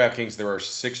on DraftKings, there are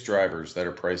 6 drivers that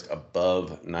are priced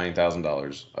above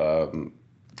 $9,000.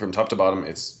 From top to bottom,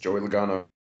 it's Joey Logano,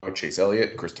 Chase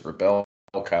Elliott, Christopher Bell,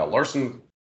 Kyle Larson,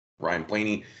 Ryan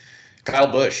Blaney, Kyle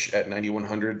Busch at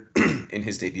 9,100 in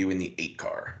his debut in the 8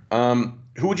 car.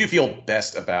 Who would you feel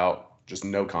best about, just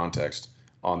no context,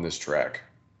 on this track?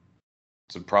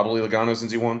 So probably Logano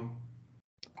since he won?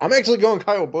 I'm actually going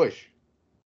Kyle Busch.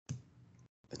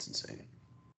 That's insane.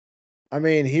 I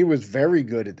mean, he was very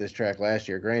good at this track last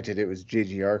year. Granted, it was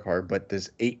JGR car, but this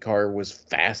 8 car was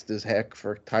fast as heck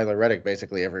for Tyler Reddick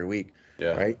basically every week.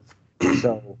 Yeah. Right?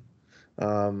 So,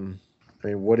 I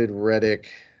mean, what did Reddick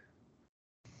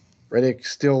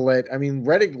still led? I mean,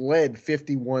 Reddick led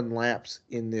 51 laps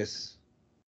in this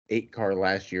 8 car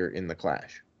last year in the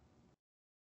Clash.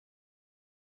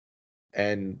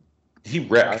 And he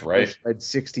wrecked, right? Led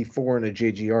 64 in a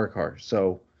JGR car.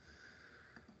 So,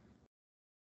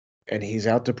 and he's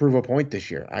out to prove a point this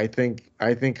year. I think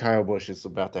Kyle Busch is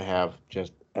about to have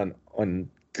just an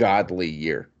ungodly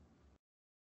year.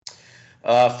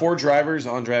 4 drivers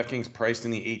on DraftKings priced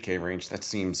in the 8K range. That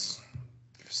seems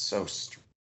so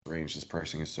strange. This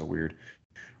pricing is so weird.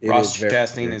 Ross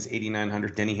Chastain is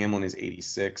 8,900. Denny Hamlin is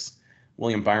 86.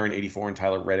 William Byron 84 and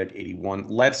Tyler Reddick 81.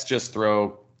 Let's just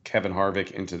throw Kevin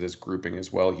Harvick into this grouping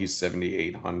as well. He's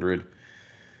 7,800.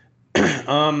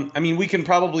 I mean, we can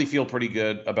probably feel pretty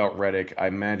good about Reddick. I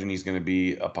imagine he's going to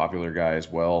be a popular guy as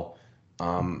well.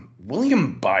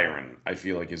 William Byron, I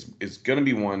feel like, is going to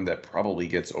be one that probably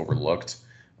gets overlooked.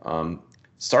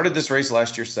 Started this race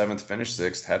last year 7th, finished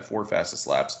 6th, had 4 fastest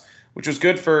laps. which was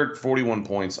good for 41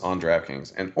 points on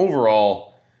DraftKings. And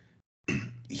overall,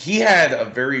 he had a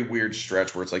very weird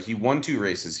stretch where it's like he won 2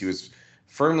 races. He was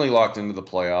firmly locked into the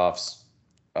playoffs.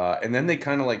 And then they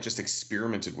kind of like just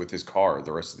experimented with his car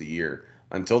the rest of the year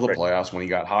until the Right. playoffs when he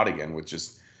got hot again with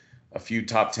just a few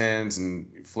top 10s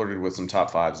and flirted with some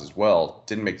top 5s as well.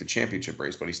 Didn't make the championship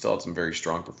race, but he still had some very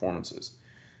strong performances.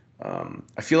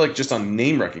 I feel like just on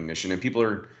name recognition, and people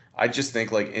are, I just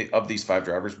think like of these 5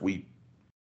 drivers, we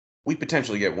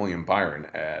potentially get William Byron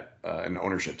at an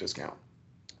ownership discount.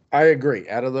 I agree.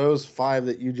 Out of those 5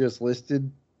 that you just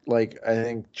listed, like I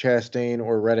think Chastain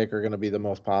or Reddick are going to be the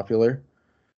most popular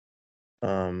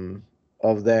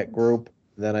of that group.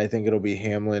 Then I think it'll be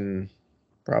Hamlin,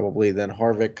 probably then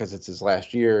Harvick because it's his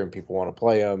last year and people want to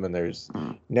play him, and there's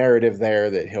narrative there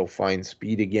that he'll find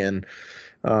speed again.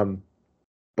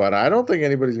 But I don't think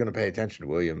anybody's going to pay attention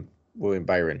to William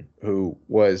Byron, who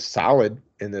was solid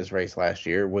in this race last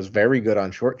year, was very good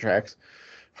on short tracks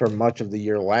for much of the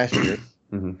year last year.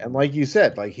 Mm-hmm. And like you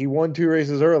said, like he won 2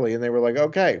 races early and they were like,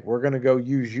 okay, we're going to go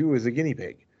use you as a guinea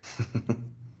pig.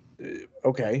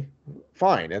 Okay,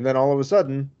 fine. And then all of a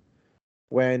sudden,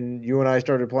 when you and I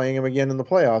started playing him again in the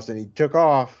playoffs and he took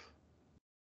off,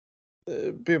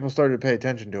 people started to pay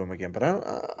attention to him again. But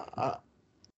I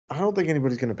don't think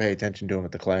anybody's going to pay attention to him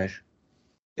at the Clash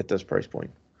at this price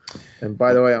point. And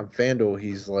by the way, on FanDuel,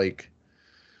 he's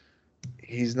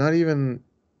not even.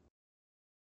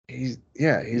 He's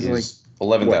like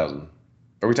 11,000.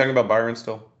 Are we talking about Byron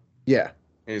still? Yeah.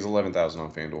 He's 11,000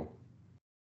 on FanDuel.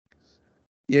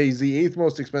 Yeah, he's the 8th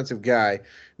most expensive guy,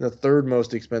 and the 3rd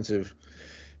most expensive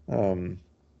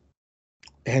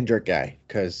Hendrick guy,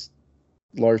 because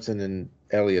Larson and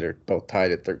Elliott are both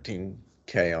tied at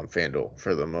 $13K on FanDuel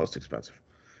for the most expensive.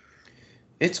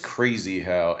 It's crazy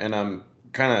how, and I'm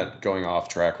kind of going off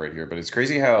track right here, but it's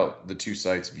crazy how the 2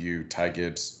 sites view Ty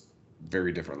Gibbs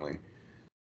very differently.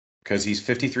 Because he's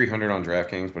 5,300 on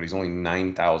DraftKings, but he's only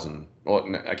 9,000.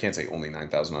 Well, I can't say only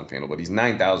 9,000 on FanDuel, but he's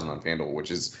 9,000 on FanDuel, which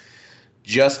is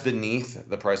just beneath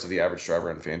the price of the average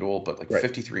driver on FanDuel. But like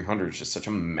 5,300 is just such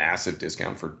a massive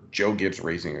discount for Joe Gibbs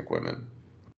racing equipment.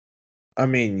 I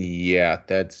mean, yeah,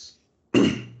 that's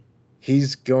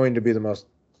he's going to be the most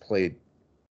played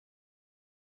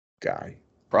guy.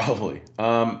 Probably.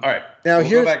 All right. Now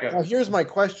here's my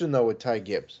question though with Ty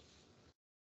Gibbs.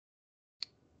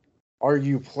 Are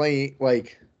you playing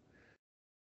like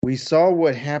we saw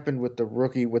what happened with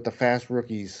the fast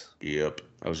rookies? Yep.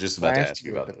 I was just about to ask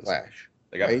you about the this. Clash.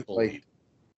 They got bullied.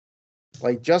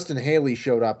 Like Justin Haley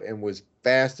showed up and was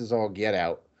fast as all get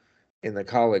out in the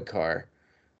Colleague car,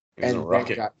 and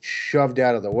then got shoved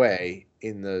out of the way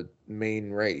in the main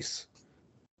race.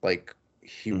 Like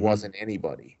he wasn't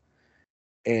anybody.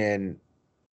 And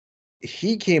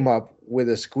he came up with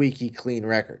a squeaky clean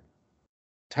record.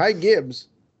 Ty Gibbs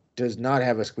does not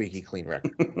have a squeaky clean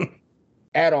record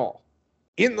at all,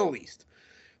 in the least.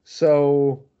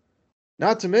 So,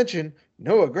 not to mention,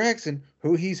 Noah Gragson,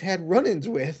 who he's had run-ins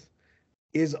with,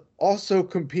 is also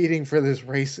competing for this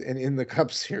race and in the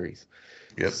Cup Series.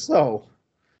 Yep. So,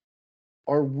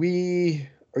 are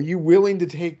you willing to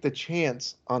take the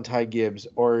chance on Ty Gibbs,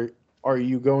 or are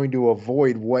you going to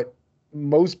avoid what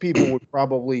most people would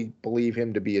probably believe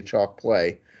him to be a chalk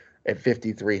play at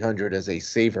 5,300 as a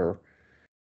saver?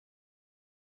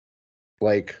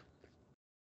 Like,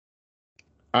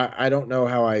 I don't know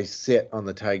how I sit on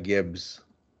the Ty Gibbs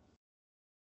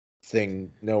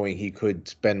thing, knowing he could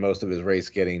spend most of his race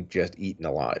getting just eaten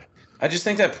alive. I just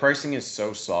think that pricing is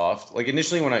so soft. Like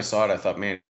initially when I saw it, I thought,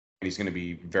 man, he's going to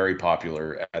be very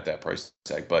popular at that price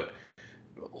tag. But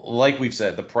like we've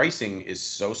said, the pricing is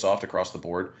so soft across the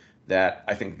board that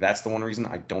I think that's the one reason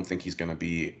I don't think he's going to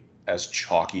be as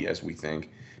chalky as we think,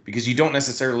 because you don't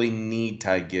necessarily need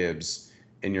Ty Gibbs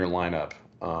in your lineup.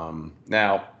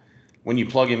 Now, when you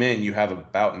plug him in, you have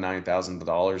about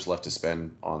 $9,000 left to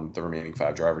spend on the remaining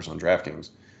 5 drivers on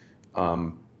DraftKings.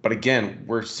 But again,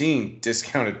 we're seeing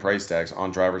discounted price tags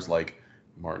on drivers like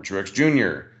Martin Truex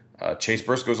Jr., Chase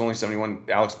Briscoe's only 71,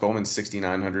 Alex Bowman's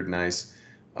 6,900, nice.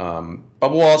 Bubba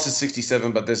Wallace is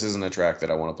 67, but this isn't a track that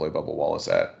I want to play Bubba Wallace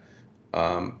at.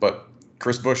 But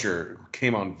Chris Buescher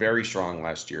came on very strong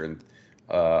last year, and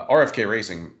RFK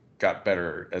Racing got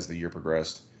better as the year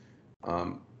progressed.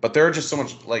 But there are just so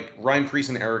much, like Ryan Preece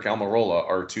and Eric Almirola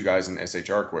are 2 guys in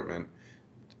SHR equipment.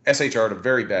 SHR had a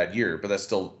very bad year, but that's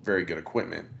still very good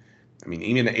equipment. I mean,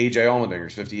 even AJ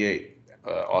Allmendinger's 58.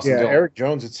 Austin Dillon. Eric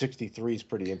Jones at 63 is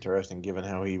pretty interesting given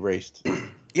how he raced.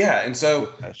 Yeah, and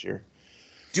so last year.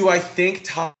 Do I think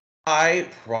Ty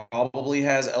probably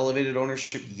has elevated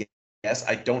ownership? Yes.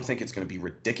 I don't think it's going to be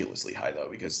ridiculously high though,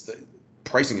 because the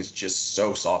pricing is just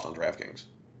so soft on DraftKings.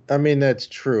 I mean, that's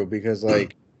true because,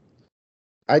 like,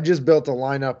 I just built a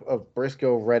lineup of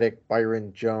Briscoe, Reddick,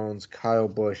 Byron Jones, Kyle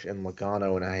Busch, and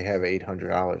Logano, and I have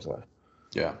 $800 left.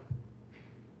 Yeah.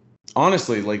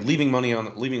 Honestly, like leaving a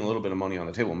little bit of money on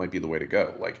the table might be the way to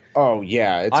go. Like, Oh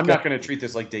yeah, it's I'm got. not going to treat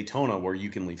this like Daytona where you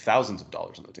can leave thousands of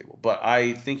dollars on the table, but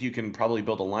I think you can probably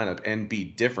build a lineup and be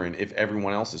different if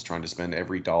everyone else is trying to spend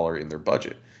every dollar in their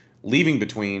budget. Leaving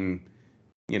between,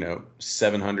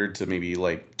 700 to maybe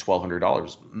like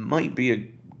 $1,200 might be a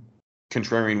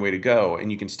contrarian way to go, and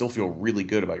you can still feel really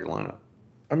good about your lineup.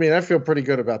 I mean, I feel pretty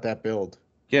good about that build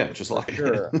Yeah, just for like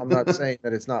sure. I'm not saying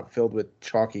that it's not filled with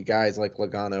chalky guys like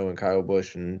Logano and Kyle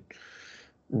Busch and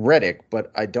Reddick,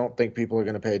 but I don't think people are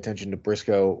going to pay attention to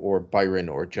Briscoe or Byron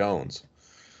or Jones.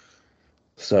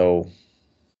 So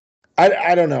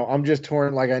I don't know. I'm just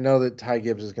torn. Like I know that Ty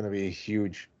Gibbs is going to be a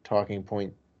huge talking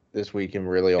point this week and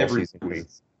really all every season. week.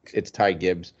 It's Ty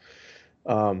Gibbs.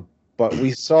 But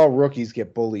we saw rookies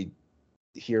get bullied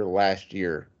here last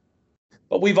year.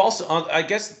 But we've also, I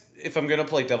guess, if I'm going to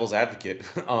play devil's advocate,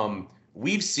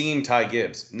 we've seen Ty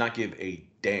Gibbs not give a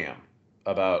damn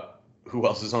about who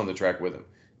else is on the track with him.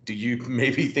 Do you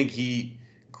maybe think he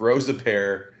grows a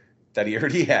pair that he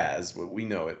already has? Well, we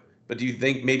know it. But do you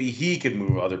think maybe he could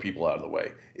move other people out of the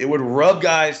way? It would rub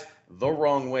guys the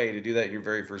wrong way to do that in your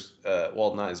very first,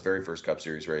 well, not his very first Cup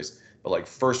Series race, but like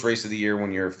first race of the year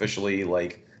when you're officially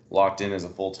like locked in as a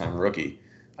full-time rookie.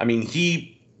 I mean,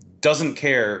 he doesn't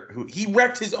care who he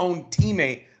wrecked his own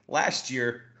teammate last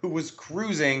year who was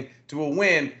cruising to a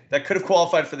win that could have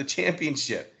qualified for the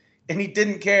championship, and he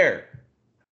didn't care.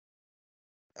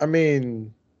 I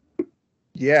mean,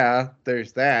 yeah,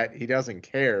 there's that. He doesn't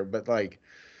care, but like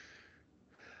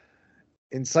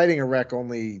inciting a wreck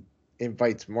only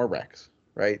invites more wrecks,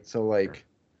 right? So like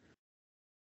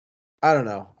I don't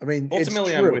know. I mean,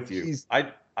 Ultimately, it's I'm true. with you.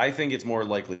 I think it's more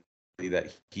likely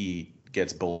that he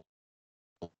gets bullied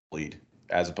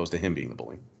as opposed to him being the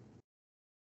bully.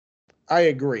 I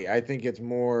agree. I think it's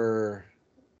more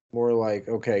like,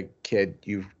 okay, kid,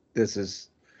 you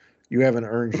haven't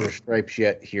earned your stripes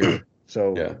yet here.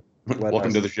 So Yeah. let Welcome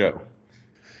us. to the show.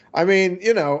 I mean,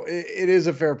 it is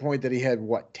a fair point that he had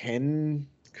what 10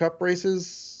 cup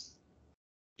races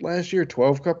last year,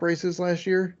 12 cup races last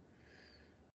year.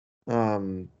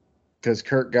 Because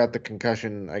Kurt got the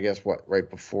concussion, I guess, right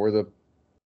before the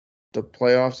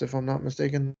playoffs, if I'm not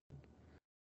mistaken.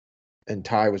 And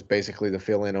Ty was basically the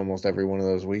fill-in almost every one of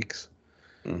those weeks.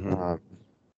 Mm-hmm.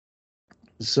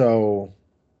 So,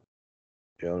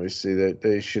 yeah, let me see that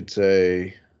they should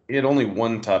say He had only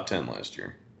one top 10 last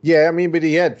year. Yeah, I mean, but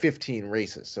he had 15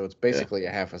 races, so it's basically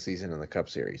a half a season in the Cup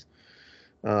Series.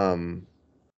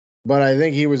 But I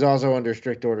think he was also under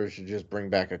strict orders to just bring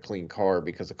back a clean car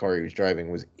because the car he was driving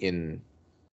was in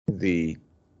the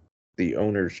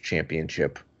owners'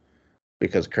 championship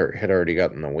because Kurt had already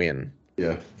gotten the win.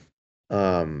 Yeah.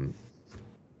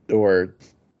 Or,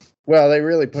 well, they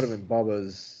really put him in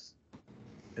Bubba's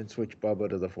and switched Bubba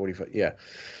to the 45. Yeah.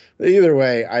 Either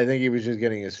way, I think he was just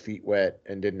getting his feet wet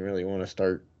and didn't really want to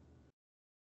start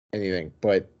anything.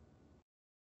 But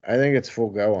I think it's full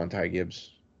go on Ty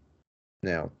Gibbs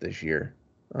now this year.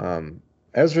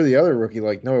 As for the other rookie,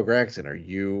 like Noah Gragson, are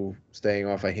you staying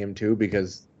off of him too?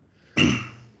 Because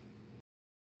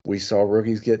we saw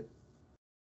rookies get.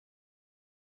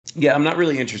 Yeah, I'm not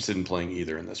really interested in playing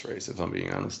either in this race, if I'm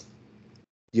being honest.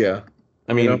 Yeah.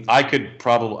 I mean, I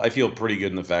feel pretty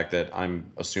good in the fact that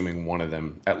I'm assuming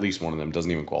at least one of them,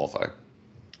 doesn't even qualify.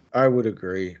 I would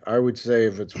agree. I would say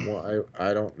if it's one,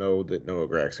 I don't know that Noah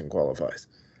Gragson qualifies.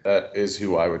 That is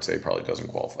who I would say probably doesn't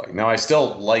qualify. Now, I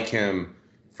still like him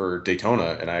for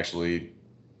Daytona, and I actually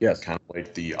kind of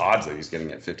like the odds that he's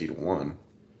getting at 50-1,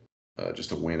 just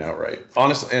to win outright.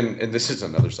 Honestly, and this is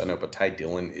another side note, but Ty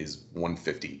Dillon is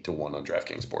 150-1 on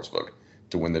DraftKings Sportsbook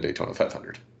to win the Daytona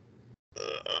 500.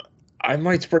 I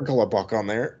might sprinkle a buck on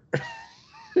there.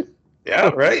 Yeah,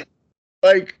 right?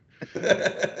 Like,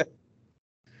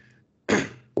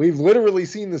 we've literally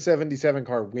seen the 77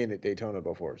 car win at Daytona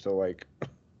before. So, like,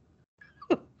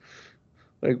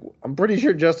 I'm pretty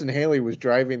sure Justin Haley was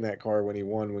driving that car when he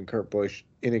won when Kurt Busch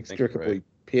inextricably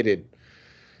pitted.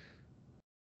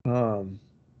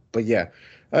 But yeah.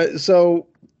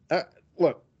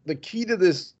 Look, the key to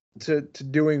this to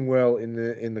doing well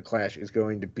in the clash is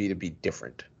going to be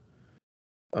different.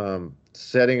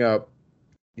 Setting up,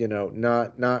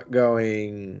 not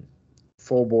going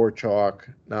full bore chalk,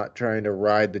 not trying to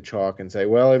ride the chalk and say,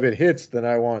 well, if it hits, then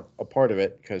I want a part of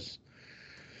it, because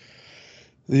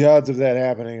the odds of that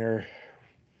happening are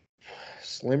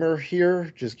slimmer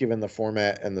here, just given the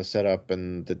format and the setup,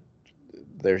 and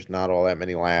there's not all that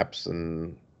many laps,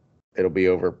 and it'll be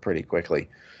over pretty quickly.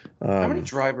 How many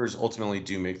drivers ultimately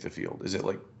do make the field? Is it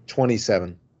like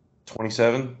 27.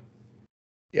 27?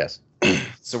 Yes.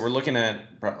 So we're looking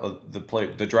at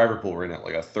the driver pool right now.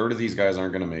 Like a third of these guys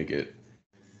aren't going to make it.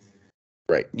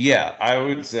 Right. Yeah, I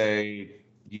would say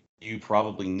you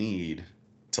probably need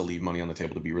to leave money on the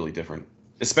table to be really different,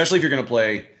 especially if you're going to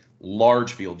play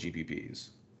large field GPPs.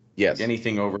 Like Yes.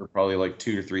 anything over probably like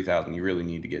 2 to 3,000, you really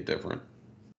need to get different.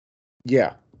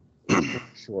 Yeah.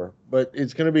 Sure. But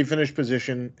it's going to be finished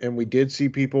position, and we did see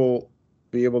people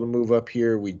be able to move up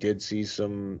here. We did see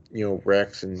some,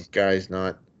 wrecks and guys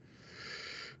not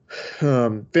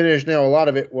finished. Now, a lot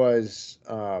of it was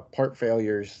part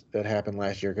failures that happened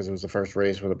last year because it was the first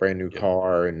race with a brand new Yep.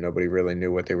 car and nobody really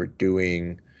knew what they were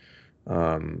doing.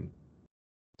 Um,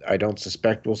 I don't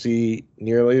suspect we'll see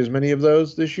nearly as many of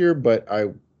those this year, but I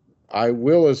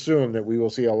will assume that we will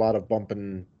see a lot of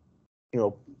bumping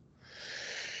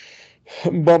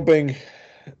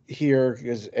here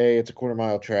because A, it's a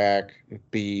quarter-mile track.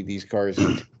 B, these cars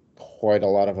take quite a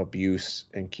lot of abuse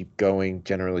and keep going,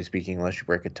 generally speaking, unless you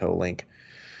break a toe link.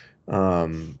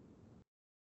 But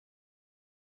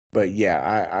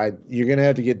yeah, you're gonna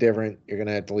have to get different. You're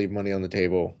gonna have to leave money on the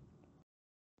table,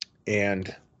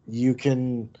 and you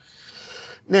can.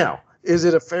 Now, is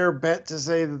it a fair bet to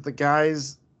say that the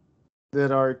guys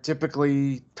that are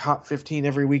typically top 15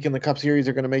 every week in the Cup Series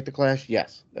are going to make the Clash?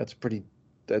 Yes, that's a pretty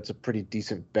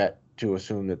decent bet to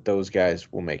assume that those guys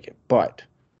will make it. But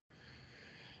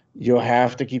you'll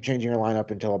have to keep changing your lineup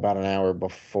until about an hour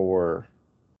before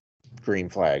green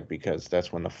flag because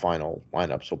that's when the final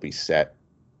lineups will be set.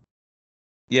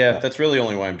 Yeah, that's really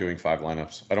only why I'm doing 5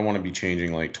 lineups. I don't want to be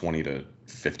changing like 20 to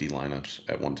 50 lineups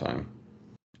at one time.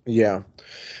 Yeah.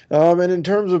 And in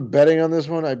terms of betting on this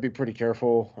one, I'd be pretty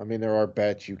careful. I mean, there are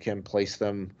bets you can place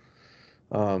them.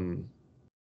 Um,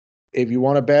 if you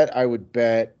want to bet, I would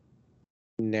bet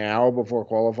now before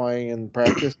qualifying and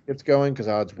practice gets going because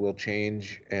odds will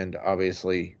change, and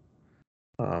obviously,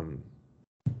 um,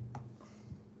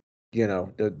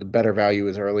 the better value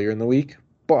is earlier in the week.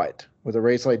 But with a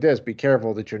race like this, be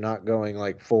careful that you're not going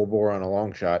like full bore on a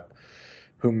long shot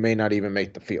who may not even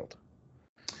make the field.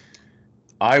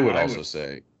 I would also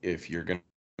say if you're going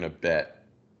to bet,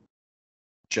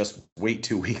 just wait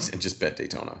 2 weeks and just bet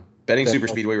Daytona. Betting super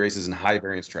speedway races and high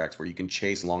variance tracks where you can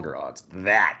chase longer odds.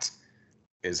 That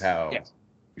is how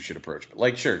you should approach it.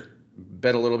 Like, sure,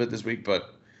 bet a little bit this week,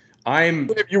 but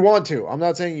if you want to. I'm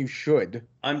not saying you should.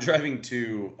 I'm driving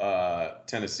to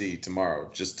Tennessee tomorrow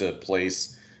just to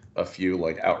place a few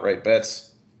like outright bets,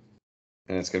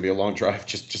 and it's gonna be a long drive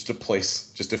just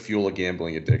to fuel a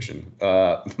gambling addiction.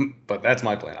 But that's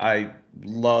my plan. I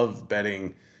love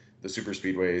betting the super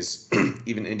speedways,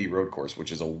 even Indy Road Course,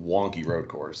 which is a wonky road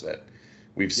course that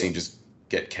we've seen just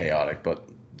get chaotic. But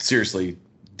seriously,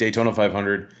 Daytona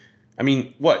 500. I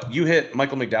mean, what you hit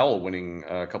Michael McDowell winning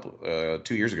a couple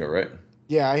 2 years ago, right?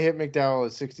 Yeah, I hit McDowell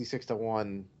at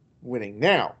 66-1 winning.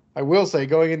 Now, I will say,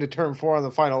 going into turn 4 on the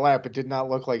final lap, it did not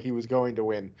look like he was going to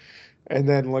win. And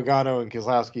then Logano and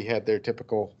Keselowski had their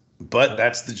typical. But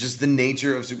that's just the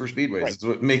nature of super speedways. Right. It's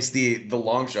what makes the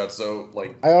long shot so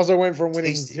like. I also went from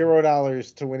winning tasty.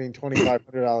 $0 to winning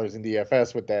 $2,500 in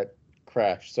DFS with that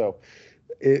crash. So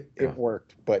it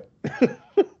worked, but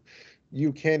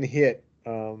you can hit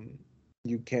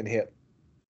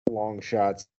long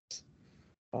shots.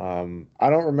 I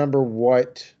don't remember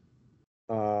what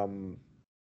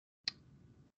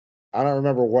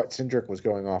Cindric was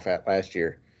going off at last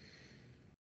year.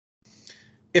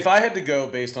 If I had to go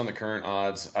based on the current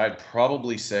odds, I'd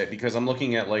probably say, because I'm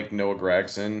looking at like Noah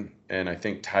Gragson, and I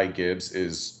think Ty Gibbs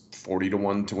is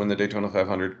 40-1 to win the Daytona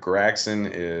 500. Gragson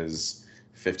is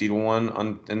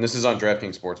 50-1 and this is on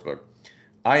DraftKings Sportsbook.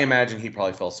 I imagine he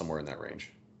probably fell somewhere in that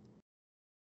range.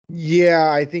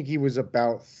 Yeah, I think he was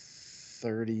about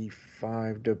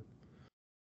 35 to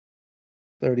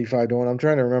 1. I'm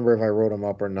trying to remember if I wrote him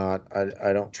up or not.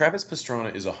 I don't. Travis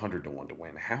Pastrana is 100-1 to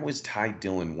win. How is Ty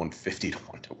Dillon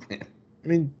 150-1 to win? I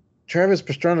mean, Travis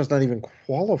Pastrana's not even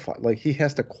qualified. Like he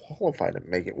has to qualify to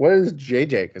make it. What is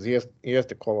JJ? Because he has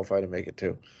to qualify to make it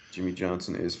too. Jimmy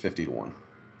Johnson is 50-1.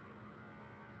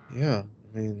 Yeah,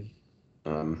 I mean,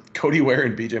 Cody Ware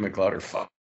and BJ McLeod are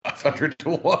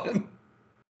 500-1.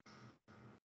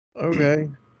 Okay.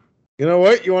 You know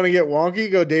what? You want to get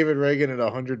wonky? Go David Reagan at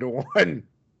 100-1.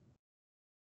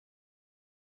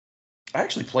 I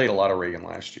actually played a lot of Reagan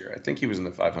last year. I think he was in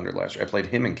the 500 last year. I played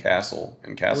him in Castle,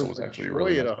 and Castle was actually a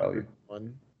really nice value.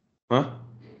 Huh?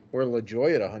 Or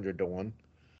LaJoy at 100-1.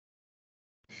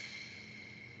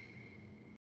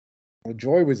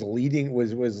 LaJoy was leading,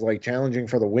 was like challenging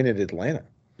for the win at Atlanta.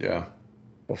 Yeah.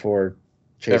 Before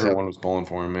Chase everyone was pulling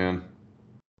for him, man.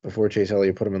 before Chase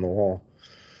Elliott put him in the wall.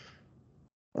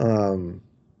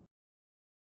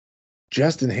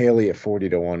 Justin Haley at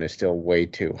 40-1 is still way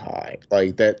too high.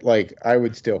 Like that, like I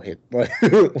would still hit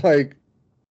like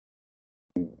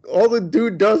all the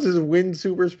dude does is win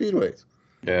super speedways.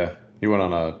 Yeah, he went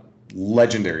on a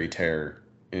legendary tear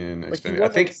in Like he Xfinity. I won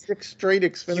like think 6 straight he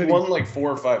Xfinity. won like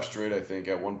 4 or 5 straight. I think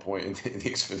at one point in the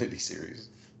Xfinity series.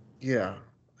 Yeah,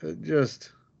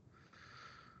 just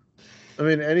I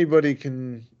mean anybody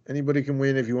can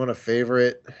win if you want a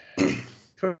favorite.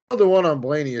 12-1 on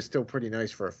Blaney is still pretty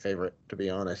nice for a favorite, to be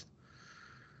honest.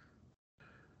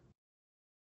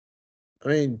 I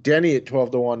mean, Denny at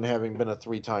 12-1, having been a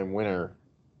 3-time winner,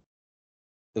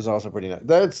 is also pretty nice.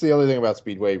 That's the other thing about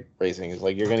speedway racing is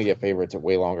like you're going to get favorites at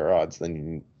way longer odds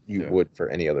than you would for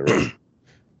any other race.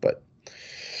 But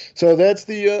so that's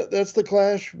the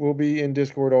clash. We'll be in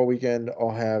Discord all weekend. I'll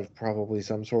have probably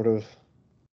some sort of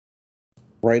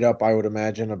write up, I would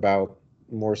imagine, about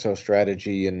more so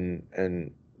strategy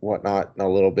and whatnot in a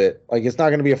little bit. Like it's not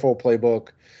going to be a full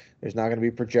playbook. There's not going to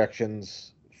be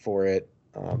projections for it,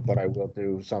 but I will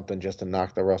do something just to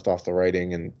knock the rust off the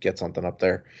writing and get something up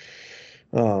there.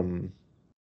 Um,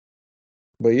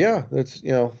 but yeah, that's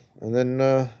and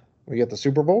then we get the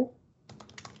Super Bowl,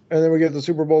 and then we get the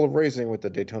Super Bowl of racing with the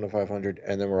Daytona 500,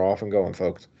 and then we're off and going,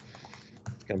 folks.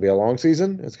 It's going to be a long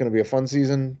season. It's going to be a fun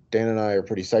season. Dan and I are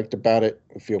pretty psyched about it.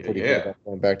 We feel pretty good about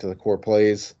going back to the core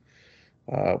plays.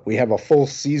 We have a full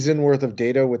season worth of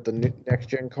data with the next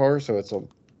gen car, so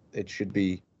it should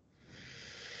be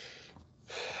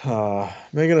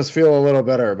making us feel a little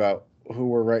better about who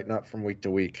we're writing up from week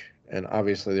to week. And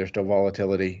obviously, there's still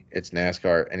volatility. It's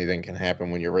NASCAR. Anything can happen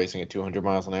when you're racing at 200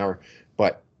 miles an hour.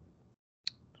 But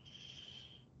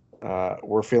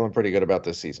we're feeling pretty good about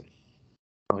this season.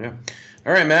 Oh, yeah.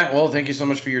 All right, Matt. Well, thank you so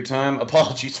much for your time.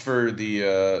 Apologies for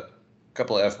the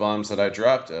couple of F-bombs that I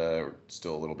dropped.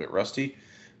 Still a little bit rusty.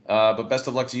 But best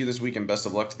of luck to you this week, and best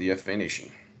of luck to the FA Nation.